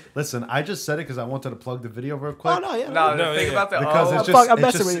just said it because I wanted to plug the video real quick. oh no, yeah, No, think yeah. about the Because O. it's fuck, I'm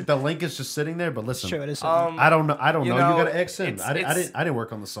just, messing with you. the link is just sitting there. But listen, sure it is. I don't know. You know, gotta ask him. it's- I didn't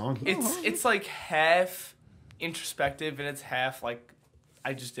work on the song. It's like half introspective and it's half like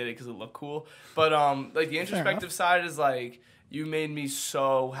I just did it because it looked cool. But like the introspective side is like you made me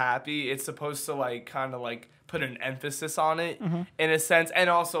so happy. It's supposed to like kind of like put an emphasis on it in a sense, and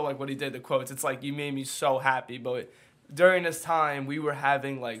also like what he did, the quotes. It's like you made me so happy, but during this time we were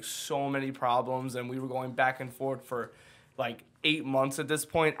having like so many problems and we were going back and forth for like 8 months at this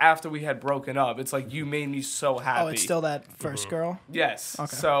point after we had broken up. It's like you made me so happy. oh, it's still that first girl. Yes.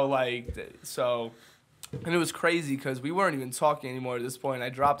 Okay. So and it was crazy because we weren't even talking anymore at this point. I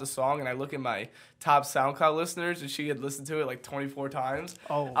dropped a song and I look at my top SoundCloud listeners and she had listened to it like 24 times.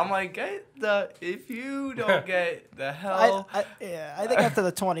 Oh. I'm like, if you don't get the hell. I think after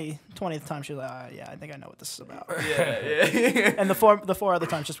the 20th time, she was like, yeah, I think I know what this is about. Yeah. And the four other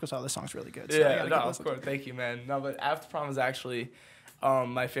times, just because this song's really good. So I Yeah, gotta no, keep of listening. course. Thank you, man. No, but After Prom is actually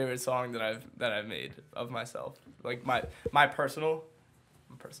my favorite song that I've made of myself. Like my personal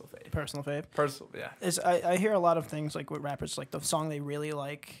fave. Personal fave. Personal, yeah. Is I hear a lot of things like with rappers, like the song they really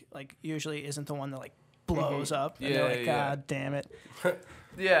like usually isn't the one that like blows up. And they're like, Yeah. God damn it.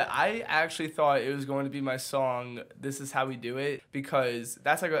 Yeah, I actually thought it was going to be my song, This Is How We Do It, because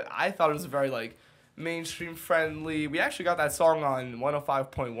that's like I thought it was a very like mainstream friendly. We actually got that song on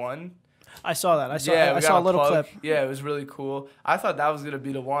 105.1. I saw that. I saw a little clip. Yeah, it was really cool. I thought that was gonna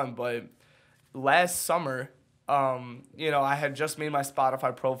be the one, but last summer, I had just made my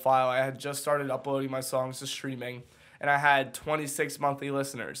Spotify profile. I had just started uploading my songs to streaming, and I had 26 monthly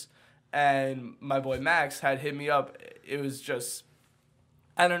listeners. And my boy Max had hit me up. It was just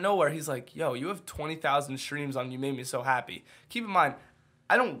out of nowhere. He's like, "Yo, you have 20,000 streams on You Made Me So Happy." Keep in mind,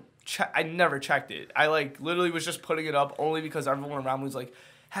 I never checked it. I literally was just putting it up only because everyone around me was like,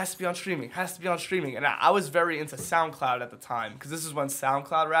 has to be on streaming. And I was very into SoundCloud at the time because this is when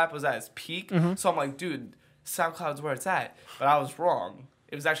SoundCloud rap was at its peak. Mm-hmm. So I'm like, dude, SoundCloud's where it's at. But I was wrong.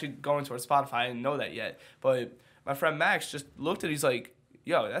 It was actually going towards Spotify. I didn't know that yet. But my friend Max just looked at it. He's like,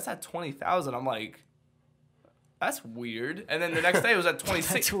 yo, that's at 20,000. I'm like, that's weird. And then the next day it was at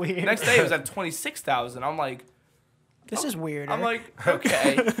 26. That's weird. The next day it was at 26,000. I'm like, this is weird. I'm like,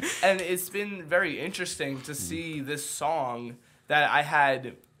 okay. And it's been very interesting to see this song that I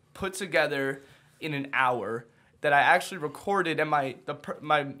had put together in an hour that I actually recorded, and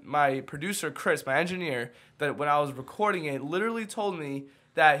my producer Chris, my engineer, that when I was recording it, literally told me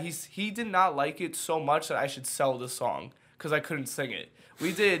that he did not like it so much that I should sell the song because I couldn't sing it.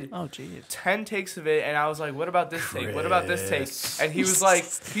 We did 10 takes of it, and I was like, what about this take? What about this take? And he's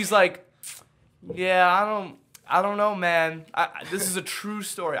like, yeah, I don't know, man. This is a true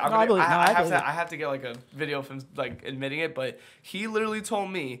story. I have to get like a video of him like admitting it, but he literally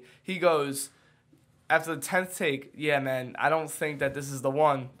told me, he goes, after the 10th take, yeah, man, I don't think that this is the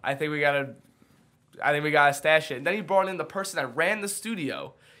one. I think we gotta stash it. And then he brought in the person that ran the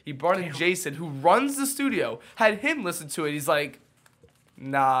studio. He brought in Jason, who runs the studio, had him listen to it. He's like,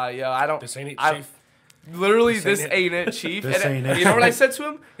 nah, yo, I don't. This ain't it, Chief. Literally, this ain't it, Chief. This ain't it. You know what I said to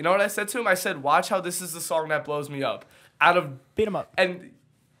him? I said, watch how this is the song that blows me up. Beat him up. And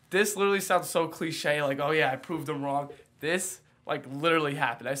this literally sounds so cliche, like, oh yeah, I proved him wrong. This, literally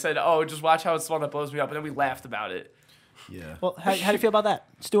happened. I said, oh, just watch how it's the one that blows me up. And then we laughed about it. Yeah. Well, how do you feel about that?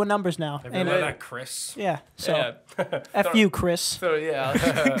 It's doing numbers now. Have you heard that, Chris? Yeah. So, yeah. F you, Chris. So, yeah.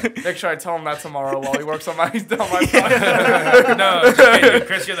 Make sure I tell him that tomorrow while he works on my podcast. No, just kidding.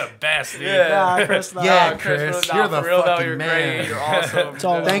 Chris, you're the best, dude. Yeah. Nah, Chris. Nah. Yeah, Chris, you're the fucking you're man. great. You're awesome. It's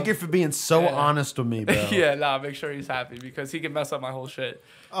all Thank you for being so honest with me, bro. Yeah, make sure he's happy because he can mess up my whole shit.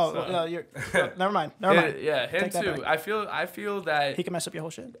 Oh, So- no, never mind. Never mind. Yeah, him Take that too. back. I feel that. He can mess up your whole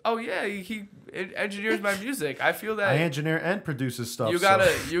shit. Oh yeah, he engineers my music. I feel that I engineer and produces stuff. you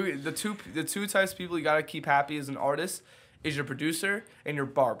gotta the two types of people you gotta keep happy as an artist is your producer and your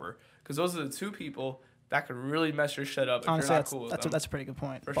barber, because those are the two people that could really mess your shit up if Honestly, you're not cool with them. that's a pretty good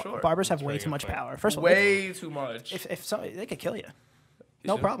point. For sure. Barbers have That's way a very too good much point. power. First of all, Way too much. if so, they could kill you.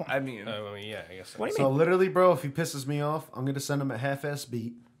 No problem. I mean, Yeah, I guess so. What do you So mean? literally, bro, if he pisses me off, I'm gonna send him a half-ass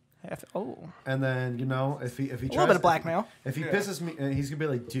beat, and then if he tries a little bit of blackmail. If he pisses me, he's gonna be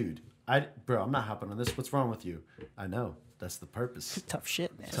like, dude, bro, I'm not hopping on this. What's wrong with you? I know. That's the purpose. Tough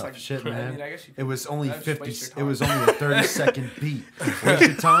shit, man. Tough shit, I man. mean, I guess you It was only That's 50. waste your It was time. only a 30-second beat. Waste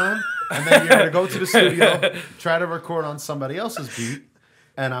your time, and then you're gonna go to the studio, try to record on somebody else's beat,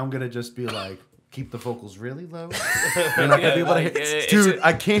 and I'm gonna just be like, keep the vocals really low. You're not gonna be able to hit. Dude,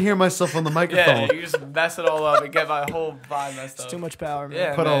 I can't hear myself on the microphone. Yeah, you just mess it all up and get my whole vibe messed up. It's too much power, man.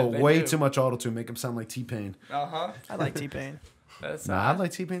 Yeah. Put man, they way do. too much auto-tune, make him sound like T-Pain. I like T-Pain. That's Nah, I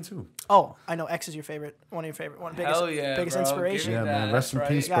like T-Pain too. Oh, I know X is your favorite. One of your favorite. Hell yeah, biggest bro. inspiration. Give Yeah, me man. that, Rest in right?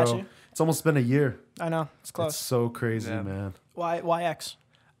 peace, Got bro. you. It's almost been a year. I know it's close. It's so crazy, Yeah. man. Why X?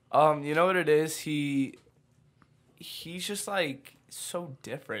 You know what it is? He's just like so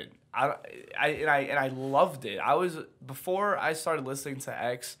different. I loved it. Before I started listening to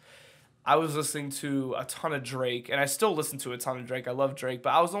X, I was listening to a ton of Drake, and I still listen to a ton of Drake. I love Drake,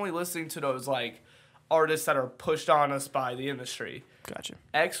 but I was only listening to those like artists that are pushed on us by the industry. Gotcha.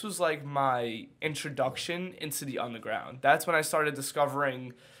 X was like my introduction into the underground. That's when I started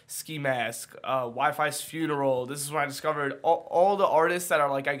discovering Ski Mask, Wi-Fi's Funeral. This is when I discovered all the artists that are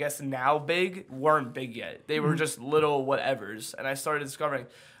like, I guess now big, weren't big yet. They were just little whatevers. And I started discovering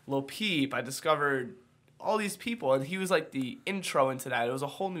Lil Peep. I discovered all these people, and he was like the intro into that. It was a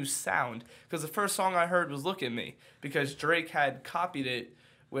whole new sound, because the first song I heard was Look at Me, because Drake had copied it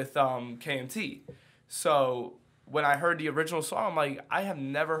with KMT. So when I heard the original song, I'm like, I have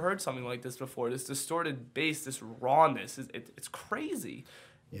never heard something like this before. This distorted bass, this rawness, it's crazy.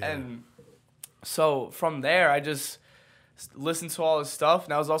 Yeah. And so from there, I just listened to all his stuff.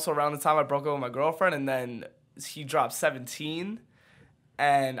 And that was also around the time I broke up with my girlfriend. And then he dropped 17.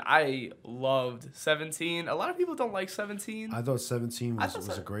 And I loved 17. A lot of people don't like 17. I thought 17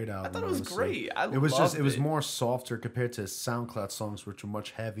 was a great album. I thought it was honestly. great. It was more softer compared to SoundCloud songs, which were much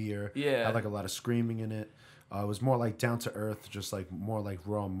heavier. Yeah. Had like a lot of screaming in it. It was more like down to earth, just like more like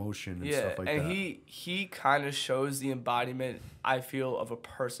raw emotion and stuff like that. And he kind of shows the embodiment, I feel, of a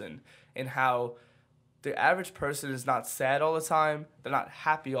person, and how the average person is not sad all the time, they're not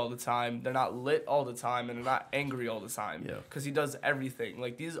happy all the time, they're not lit all the time, and they're not angry all the time. Yeah. Because he does everything.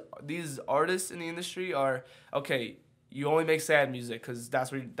 Like these artists in the industry are, okay, you only make sad music because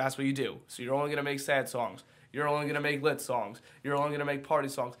that's what you do. So you're only gonna make sad songs. You're only gonna make lit songs. You're only gonna make party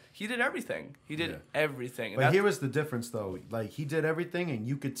songs. He did everything. He did everything. But here was the difference, though. Like he did everything, and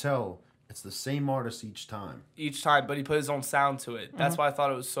you could tell it's the same artist each time. But he put his own sound to it. That's why I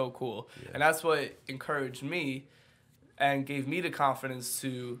thought it was so cool, and that's what encouraged me, and gave me the confidence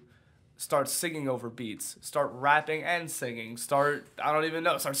to start singing over beats, start rapping and singing, start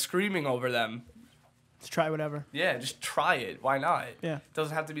screaming over them. Let's try whatever. Yeah, just try it. Why not? Yeah. It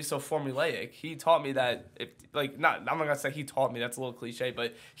doesn't have to be so formulaic. He taught me that. I'm not gonna say he taught me. That's a little cliche,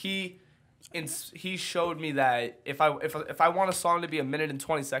 but he showed me that if I want a song to be 1 minute and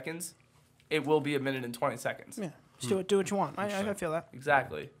 20 seconds, it will be 1 minute and 20 seconds. Yeah. Just do what you want. I feel that.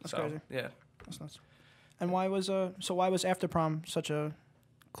 Exactly. That's crazy. Yeah. That's nuts. And why was After Prom such a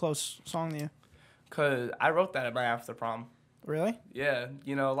close song to you? Cause I wrote that at my after prom. Really? Yeah.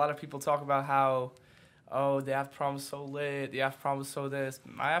 You know, a lot of people talk about how, oh, the after prom was so lit. The after prom was so this.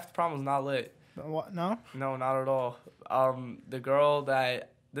 My after prom was not lit. What? No. No, not at all. The girl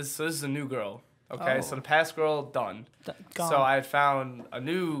that this is a new girl. Okay, so the past girl done. Gone. So I had found a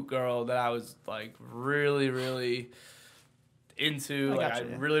new girl that I was like really, really into. I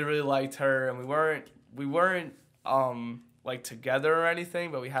really, really liked her, and we weren't like together or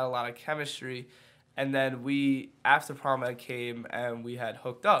anything, but we had a lot of chemistry. And then after prom I came and we had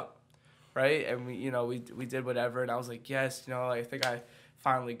hooked up, right? And we did whatever, and I was like, yes, I think I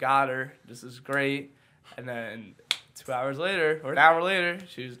finally got her. This is great. And then 2 hours later, or an hour later,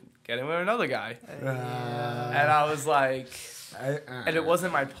 she was getting with another guy. And I was like, and it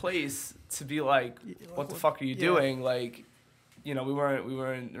wasn't my place to be like, what the fuck are you doing? Like,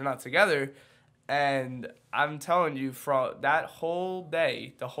 we're not together. And I'm telling you, from that whole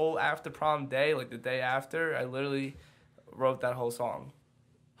day, the whole after prom day, like the day after, I literally wrote that whole song.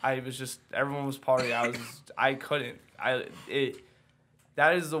 Everyone was partying. I couldn't.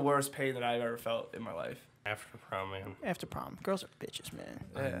 That is the worst pain that I've ever felt in my life. After prom, man. After prom, girls are bitches, man.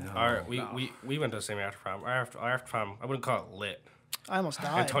 Yeah. We went to the same after prom. Our after prom, I wouldn't call it lit. I almost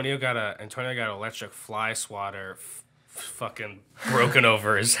died. Antonio got an electric fly swatter, fucking broken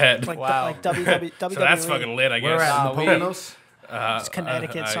over his head. Like WWE. So that's fucking lit, I guess. We're at Napoleonos. It's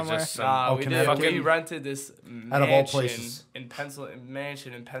Connecticut somewhere. We rented this out of all places in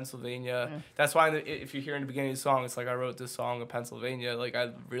Pennsylvania. Yeah. That's why if you hear in the beginning of the song, it's like I wrote this song in Pennsylvania. Like I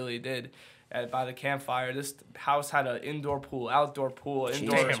really did. By the campfire, this house had an indoor pool, outdoor pool,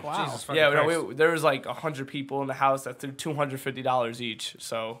 indoor. Jesus, wow. Jesus there was like 100 people in the house that threw $250 each.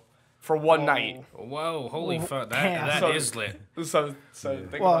 So for one night. Whoa! Holy fuck! That is lit. So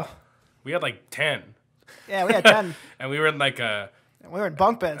think about it. We had like 10. Yeah, we had 10. And we were in like we were in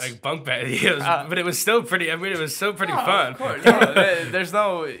bunk beds. Like bunk bed, but it was still pretty. I mean, it was still pretty fun. Of course, there's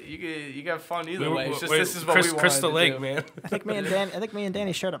no you got fun either way. It's just this is what we wanted Crystal Lake, do. man. I think me and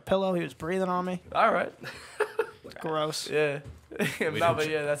Danny shared a pillow. He was breathing on me. All right. Gross. Yeah. No, but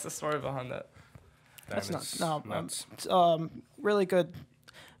yeah, that's the story behind that. That's nuts. Really good.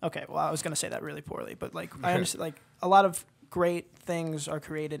 Okay, well, I was gonna say that really poorly, but like I understand. Like a lot of great things are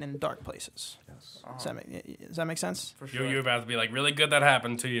created in dark places. Yes. Does that make sense? For sure. You're about to be like, really good that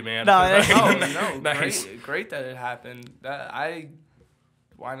happened to you, man. No, no, nice. Great that it happened. Why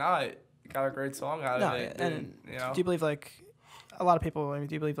not? Got a great song out of it. And do you believe like a lot of people?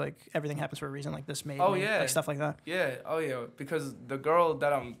 Do you believe like everything happens for a reason? Like this made me, like stuff like that. Yeah. Oh yeah. Because the girl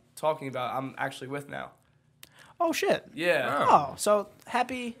that I'm talking about, I'm actually with now. Oh shit! Yeah. Oh, so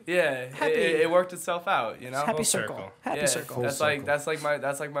happy. Yeah. Happy. It worked itself out, Happy circle. Happy circle. That's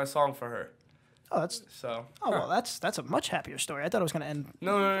like my song for her. Oh, that's so. Oh well, that's a much happier story. I thought it was gonna end.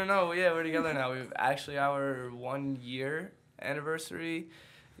 No. Yeah, we're together now. We've actually our 1 year anniversary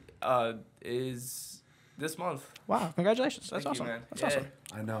is this month. Wow! Congratulations. That's Thank awesome. you, man. That's awesome.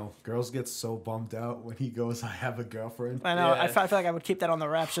 I know. Girls get so bummed out when he goes, I have a girlfriend. I know. Yeah. I feel like I would keep that on the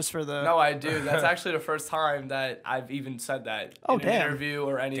wraps just for the... No, I do. That's actually the first time that I've even said that in an interview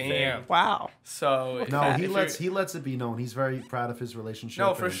or anything. Damn. Wow. So... No, he lets it be known. He's very proud of his relationship.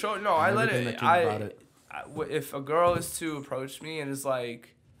 No, for sure. No, I let it... If a girl is to approach me and is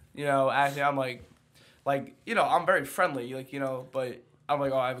like, actually I'm like, I'm very friendly, but... I'm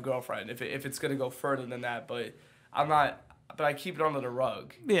like, oh, I have a girlfriend. If it's gonna go further than that, but I'm not. But I keep it under the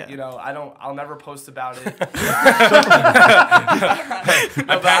rug. Yeah. You know, I'll never post about it.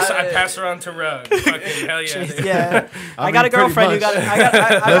 I pass her on to rug. Fucking hell yeah. Yeah. I I got a mean, pretty girlfriend. You much.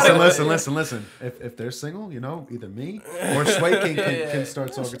 got. Listen. If they're single, you know, either me or Sway can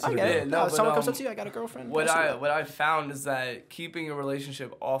start talking to I the get girl. it. No, No, but, someone comes up to you. I got a girlfriend. What I found is that keeping a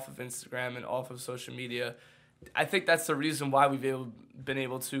relationship off of Instagram and off of social media, I think that's the reason why we've been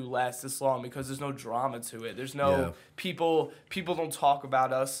able to last this long, because there's no drama to it. There's no people don't talk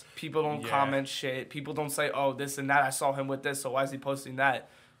about us. People don't comment shit. People don't say, oh, this and that. I saw him with this, so why is he posting that?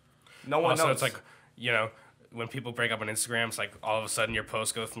 No one knows. So it's like, you know, when people break up on Instagram, it's like all of a sudden your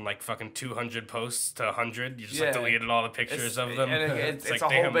posts go from like fucking 200 posts to 100. You just like deleted all the pictures of them. And it's like, a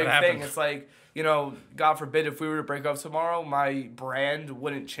whole big happened? thing. It's like, you know, God forbid if we were to break up tomorrow, my brand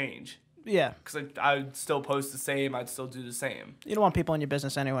wouldn't change. Yeah. Because I'd still post the same. I'd still do the same. You don't want people in your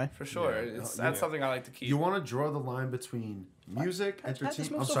business anyway. For sure. That's something I like to keep. You want to draw the line between music,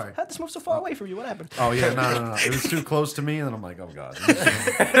 entertainment. I'm sorry. How'd this move so far away from you? What happened? Oh yeah, no. It was too close to me, and then I'm like, oh god.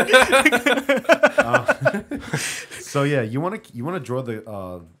 So yeah, you want to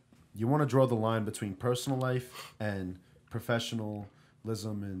draw the line between personal life and professionalism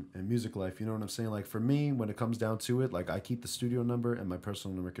and music life. You know what I'm saying? Like for me, when it comes down to it, like I keep the studio number and my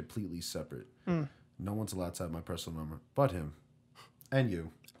personal number completely separate. No one's allowed to have my personal number but him, and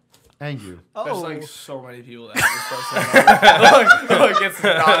you. There's like so many people that have this person. Look, it's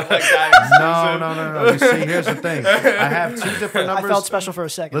not like that. No. You see, here's the thing. I have two different numbers. I felt special for a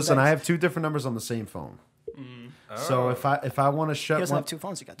second. Listen, Thanks. I have two different numbers on the same phone. So if I want to shut He doesn't one, have two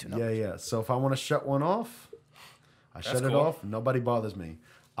phones. He got two numbers. yeah. So if I want to shut one off, I shut it cool. off. Nobody bothers me.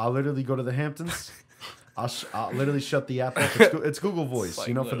 I'll literally go to the Hamptons. I'll literally shut the app off. It's Google Voice, Like,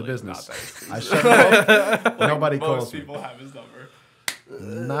 you know, for the literally business. not I shut it off. Nobody Most calls me. people have his number.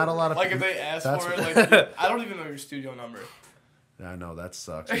 Not a lot of Like if people. they ask That's for it, like I don't even know your studio number. I know that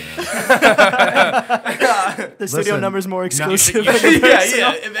sucks, man. The studio Listen, number's more exclusive.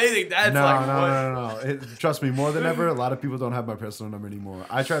 yeah. If anything, that's No. Trust me, more than ever, a lot of people don't have my personal number anymore.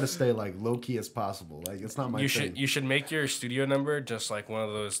 I try to stay like low key as possible. Like it's not my thing. You should make your studio number just like one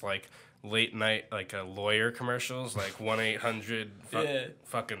of those like late night like lawyer commercials, like 1-800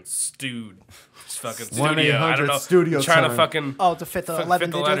 fucking stewed fucking studio. I don't know. Studio trying time. to fucking To fit the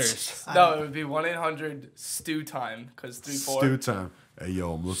 11 the digits. No, it would be 1-800-STEW time because 3-4. Stew time. Hey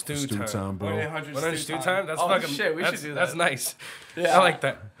yo, I'm looking for stew time, bro. 1-800 stew time. That's oh, fucking. shit, we that's, should do that. That's nice. Yeah. I like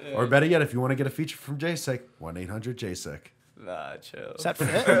that. Or better yet, if you want to get a feature from JSEC, 1-800-JSEC. Nah, chill. Does that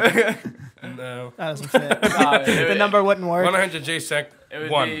fit? No. That doesn't fit. Nah, The number wouldn't work. 100 JSEC. It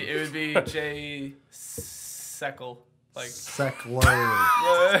would be J Seckle. Like Seckler.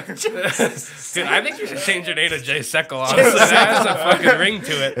 Dude, I think you should change your name to Jay Seckle. Honestly, that has a fucking ring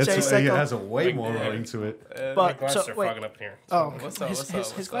to it. It Seckle. has a way more ring to it. My But glasses so are wait. fogging up here. Oh, What's up, his, what's his, up,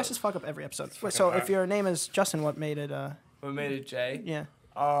 his what's glasses fuck up every episode. Wait, so if your name is Justin, what made it? what made it J? Yeah.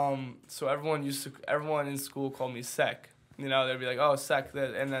 So everyone in school called me Sec. You know, they'd be like, "Oh, Sec,"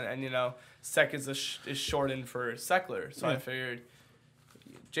 and you know, Sec is is shortened for Seckler. So I figured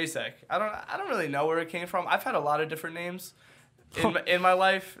J-Sec. I don't really know where it came from. I've had a lot of different names in my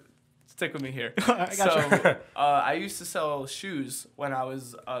life. Stick with me here. I got So I used to sell shoes when I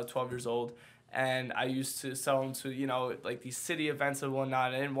was 12 years old, and I used to sell them to, you know, like these city events and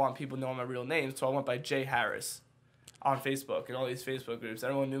whatnot. I didn't want people knowing my real name, so I went by Jay Harris on Facebook and all these Facebook groups.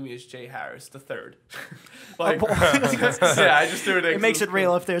 Everyone knew me as Jay Harris the third. Like, yeah, I just threw it. It makes it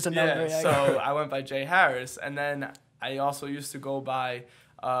real if there's a number. Yeah, so I went by Jay Harris, and then I also used to go by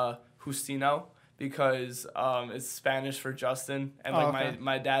Justino because it's Spanish for Justin, and like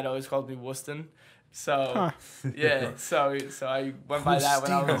my dad always called me Wuston. So yeah, so I went by that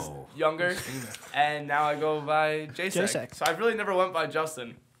when I was younger, and now I go by J-Sec. So I really never went by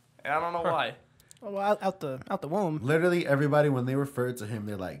Justin, and I don't know why. Well, out the womb. Literally, everybody, when they refer to him,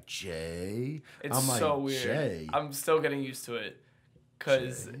 they're like, Jay. It's I'm like, so weird. Jay. I'm still getting used to it.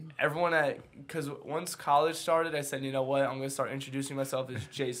 Because once college started, I said, you know what, I'm going to start introducing myself as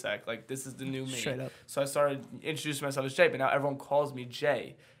J-Sec. Like, this is the new me. Straight up. So I started introducing myself as Jay, but now everyone calls me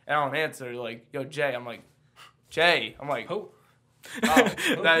Jay. And I don't answer. They're like, yo, Jay. I'm like, Jay. I'm like, who?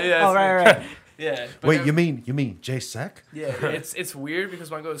 Right. Yeah. Wait, you mean J-Sec? Yeah, it's weird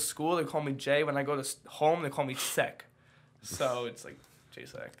because when I go to school, they call me Jay. When I go to home, they call me Sec. So it's like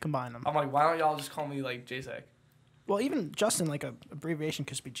J-Sec. Combine them. I'm like, why don't y'all just call me like J-Sec? Well, even Justin, like a abbreviation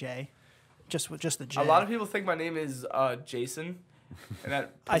could be J, just the J. A lot of people think my name is Jason, and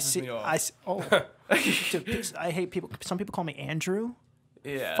that pisses me off. Oh, dude, I hate people. Some people call me Andrew.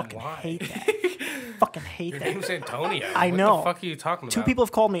 Yeah. Fucking hate that. fucking hate Your that. name's Antonio. I What know. the fuck are you talking about? Two people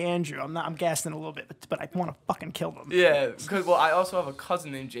have called me Andrew. I'm gassing a little bit, but I want to fucking kill them. Yeah, because I also have a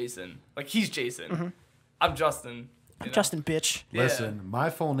cousin named Jason. Like he's Jason. I'm Justin. You know? Justin, bitch. Yeah. Listen, my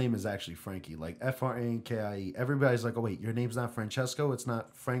full name is actually Frankie, like Frankie. Everybody's like, "Oh wait, your name's not Francesco. It's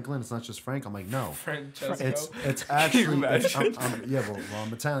not Franklin. It's not just Frank." I'm like, "No, Francesco. it's actually imagine?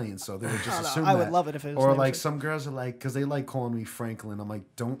 I'm Italian, so they would just assume I that. would love it if it was Or named like like- some girls are like, because they like calling me Franklin. I'm like,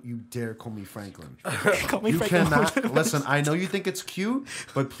 don't you dare call me Franklin. Call me You Franklin. cannot listen. I know you think it's cute,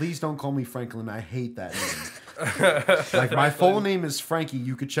 but please don't call me Franklin. I hate that name. Like my full name is Frankie.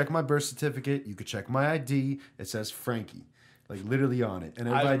 You could check my birth certificate. You could check my ID. It says Frankie, like literally on it. And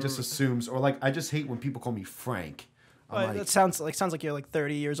everybody just assumes, or like I just hate when people call me Frank. I'm like, That sounds like you're like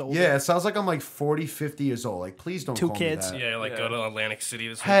 30 years old. yeah, it sounds like I'm like 40, 50 years old. Like please don't Two call kids. me that. Yeah, like Yeah. go to Atlantic City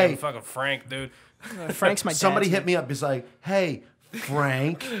this Hey. weekend. Fucking Frank, dude. Frank's my dad. Somebody hit me up. He's like, "Hey,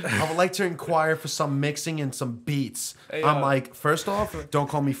 Frank, I would like to inquire for some mixing and some beats." Hey, I'm like, first off, don't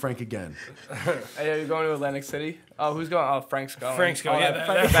call me Frank again. Hey, are you going to Atlantic City? Oh, who's going? Oh, Frank's going. Frank's going. Oh, Yeah,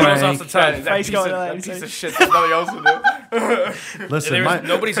 that- that rolls off the that- tongue. that Frank's piece going of- to that Atlantic piece City. of shit that nobody else would do. Listen,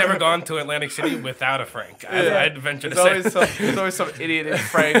 Nobody's ever gone to Atlantic City without a Frank. I'd venture to There's always some idiot in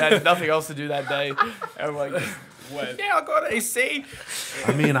Frank that had nothing else to do that day. And like, went. Yeah, I'll go to AC.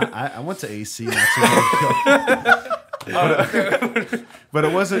 I mean, I went to AC not too long ago. But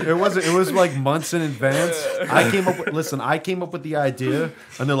it was like months in advance. I came up with the idea,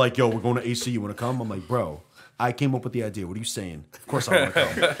 and they're like, "Yo, we're going to AC. You want to come?" I'm like, "Bro, I came up with the idea. What are you saying? Of course I want to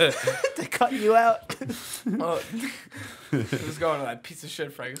come." They're cutting you out. Who's going to that piece of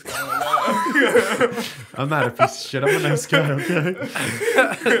shit Frank's going to? I'm not a piece of shit. I'm a nice guy,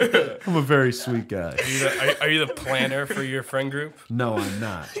 okay? I'm a very sweet guy. Are you the planner for your friend group? No, I'm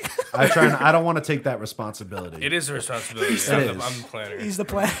not. I don't want to take that responsibility. It is a responsibility. is. I'm the planner. He's the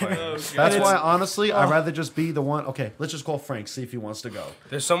plan. That's why, honestly, I'd rather just be the one. Okay, let's just call Frank, see if he wants to go.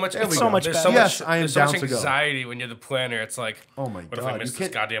 There's so much. It's so much There's better. so Yes, much, I am there's so down much to go. anxiety when you're the planner. It's like, Oh my what if I god, miss you this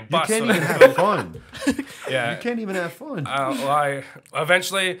can't, goddamn you bus? can't even have fun. Yeah. You can't even have fun. Well,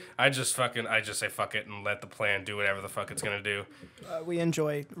 eventually I just say fuck it and let the plan do whatever the fuck it's gonna do. We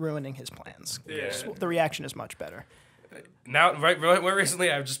enjoy ruining his plans. Yeah. The reaction is much better. Now, right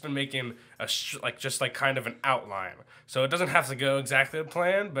recently, I've just been making kind of an outline, so it doesn't have to go exactly the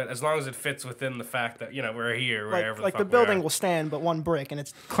plan, but as long as it fits within the fact that we're here, wherever Like the the fuck building we are. will stand, but one brick and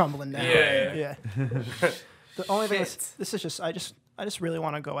it's crumbling down. Yeah. The only thing is, Shit. this is just I just really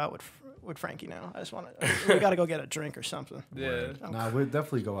want to go out with Frankie now. I just want to. We got to go get a drink or something. Yeah. Nah, we'll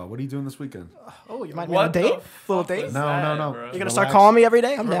definitely go out. What are you doing this weekend? Oh, you might be on a What the date? Little fuck date? was No, that, no. bro? You're gonna start Relax. calling me every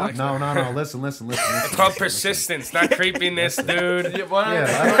day? I'm down. No. Listen. It's called persistence, not creepiness, dude. Yeah, why Yeah, not-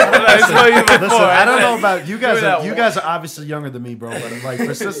 I don't- I tell you before, Listen, I don't know said, about you guys. do that You guys are obviously younger than me, bro. But like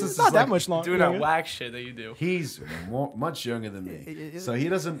persistence is Not that like, much longer. doing that whack shit that you do. He's much younger than me, so he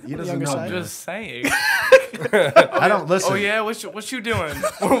doesn't younger know. side. me. Just saying. I don't listen. Oh yeah, what you doing?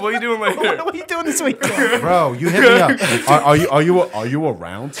 What are you doing later? What are you doing this weekend? Bro, you hit me up. Are you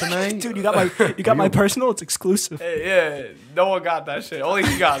around tonight? Dude, you got my personal. It's exclusive. Hey, yeah, no one got that shit. Only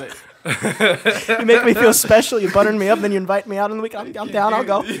you got it. You make me feel special. You buttering me up, then you invite me out on the weekend. I'm down. I'll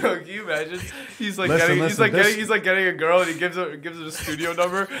go. Yo, can you imagine? He's like Listen, he's like getting a girl, and he gives her a studio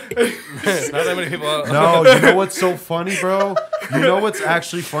number. Not that many people. No, you know what's so funny, bro? You know what's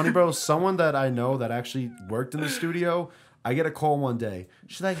actually funny, bro? Someone that I know that actually worked in the studio, I get a call one day.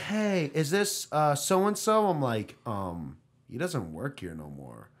 She's like, "Hey, is this so-and-so?" I'm like, he doesn't work here no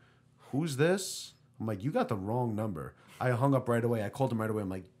more. Who's this? I'm like, you got the wrong number. I hung up right away. I called him right away. I'm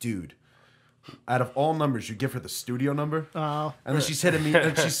like, dude, out of all numbers, you give her the studio number? Oh. And then she's hitting me,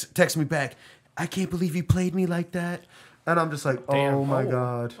 and she's texting me back, "I can't believe you played me like that." And I'm just like, oh my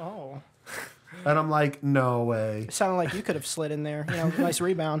God. Oh. And I'm like, no way. It sounded like you could have slid in there. Nice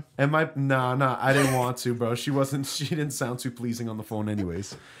rebound. And nah, I didn't want to, bro. She didn't sound too pleasing on the phone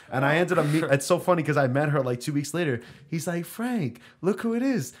anyways. And I ended up, it's so funny because I met her like 2 weeks later. He's like, "Frank, look who it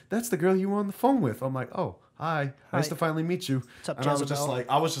is. That's the girl you were on the phone with." I'm like, "Oh, hi. Nice Hi. to finally meet you." What's up, and I was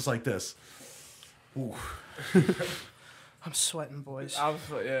Jezebel? just like this. Ooh. I'm sweating, boys. I was,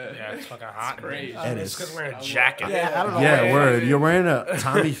 Yeah, it's fucking hot. great. It It's is. because we're wearing a jacket. Yeah, I don't know. Yeah, word. You're wearing a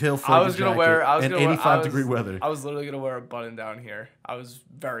Tommy Hilfiger I was gonna wear. I was in gonna wear, 85-degree weather. I was literally gonna wear a button down here. I was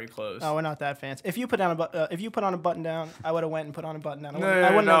very close. Oh, we're not that fancy. If you put on a button down, I would have went and put on a button down. I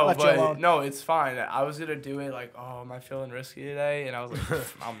No, wouldn't have left you but alone. no, it's fine. I was gonna do it like, oh, am I feeling risky today? And I was like,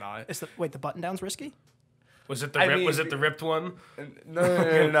 I'm not. Wait, the button down's risky? Was it the I rip? mean- Was it the ripped one? No.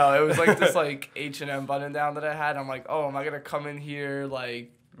 It was like this like H&M button down that I had. I'm like, oh, am I gonna come in here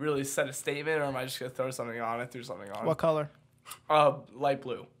like really set a statement, or am I just gonna throw something on it, throw something on? What color? Light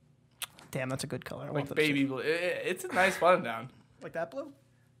blue. Damn, that's a good color. I want Like that baby blue. It's a nice button down. like that blue.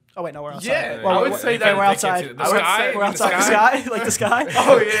 Oh wait, no, we're outside. Yeah, well, I would say that we're outside. The sky? We're outside the sky, like the sky.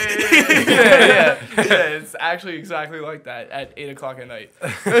 Oh yeah. It's actually exactly like that at 8 o'clock at night.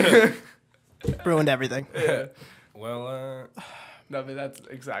 Ruined everything. Yeah. Well, No, but that's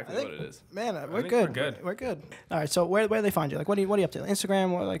exactly what it is. Man, we're think good. we're good. We're good. All right, so where do they find you? Like, what are you up to?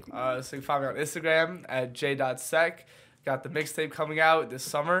 Instagram or like? So you can find me on Instagram at j.sec. Got the mixtape coming out this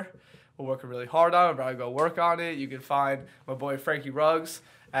summer. We're working really hard on it. We're probably go work on it. You can find my boy Frankie Ruggs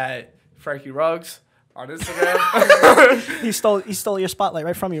at Frankie Ruggs on Instagram. He stole your spotlight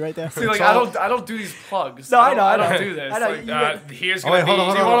right from you right there. See, like I don't do these plugs. No, I know. I don't do this. I know. Like, here's wait, gonna be. hold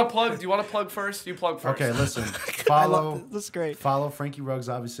on, do you want to plug? Do you want to plug first? You plug first. Okay, listen. I love this is great. Follow Frankie Ruggs,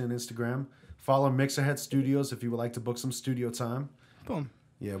 obviously, on Instagram. Follow Mixerhead Studios if you would like to book some studio time. Boom.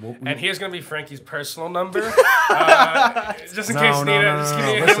 Yeah, and here's gonna be Frankie's personal number, just in case you need it. Just give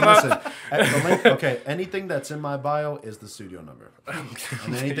me Listen, him up. listen. The link, okay, anything that's in my bio is the studio number. And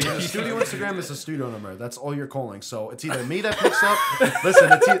anything in the studio Instagram is the studio number. That's all you're calling. So it's either me that picks up.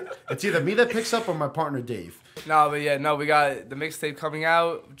 Listen, it's either me that picks up or my partner Dave. We got the mixtape coming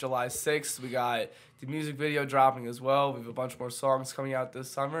out July 6th. We got the music video dropping as well. We have a bunch more songs coming out this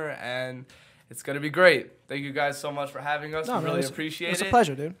summer, and it's going to be great. Thank you guys so much for having us. We really appreciate it. It's a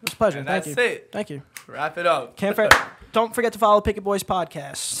pleasure, dude. It's a pleasure. And Thank that's you. it. Thank you. Wrap it up. Don't forget to follow Picket Boys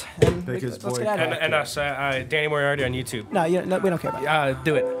podcast. And Picket's let's Boy get out of here. And us, Danny Moriarty on YouTube. No, we don't care about that.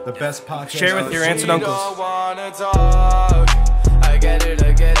 Do it. The best podcast. Share with your aunts and uncles. I get it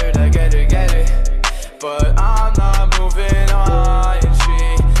again.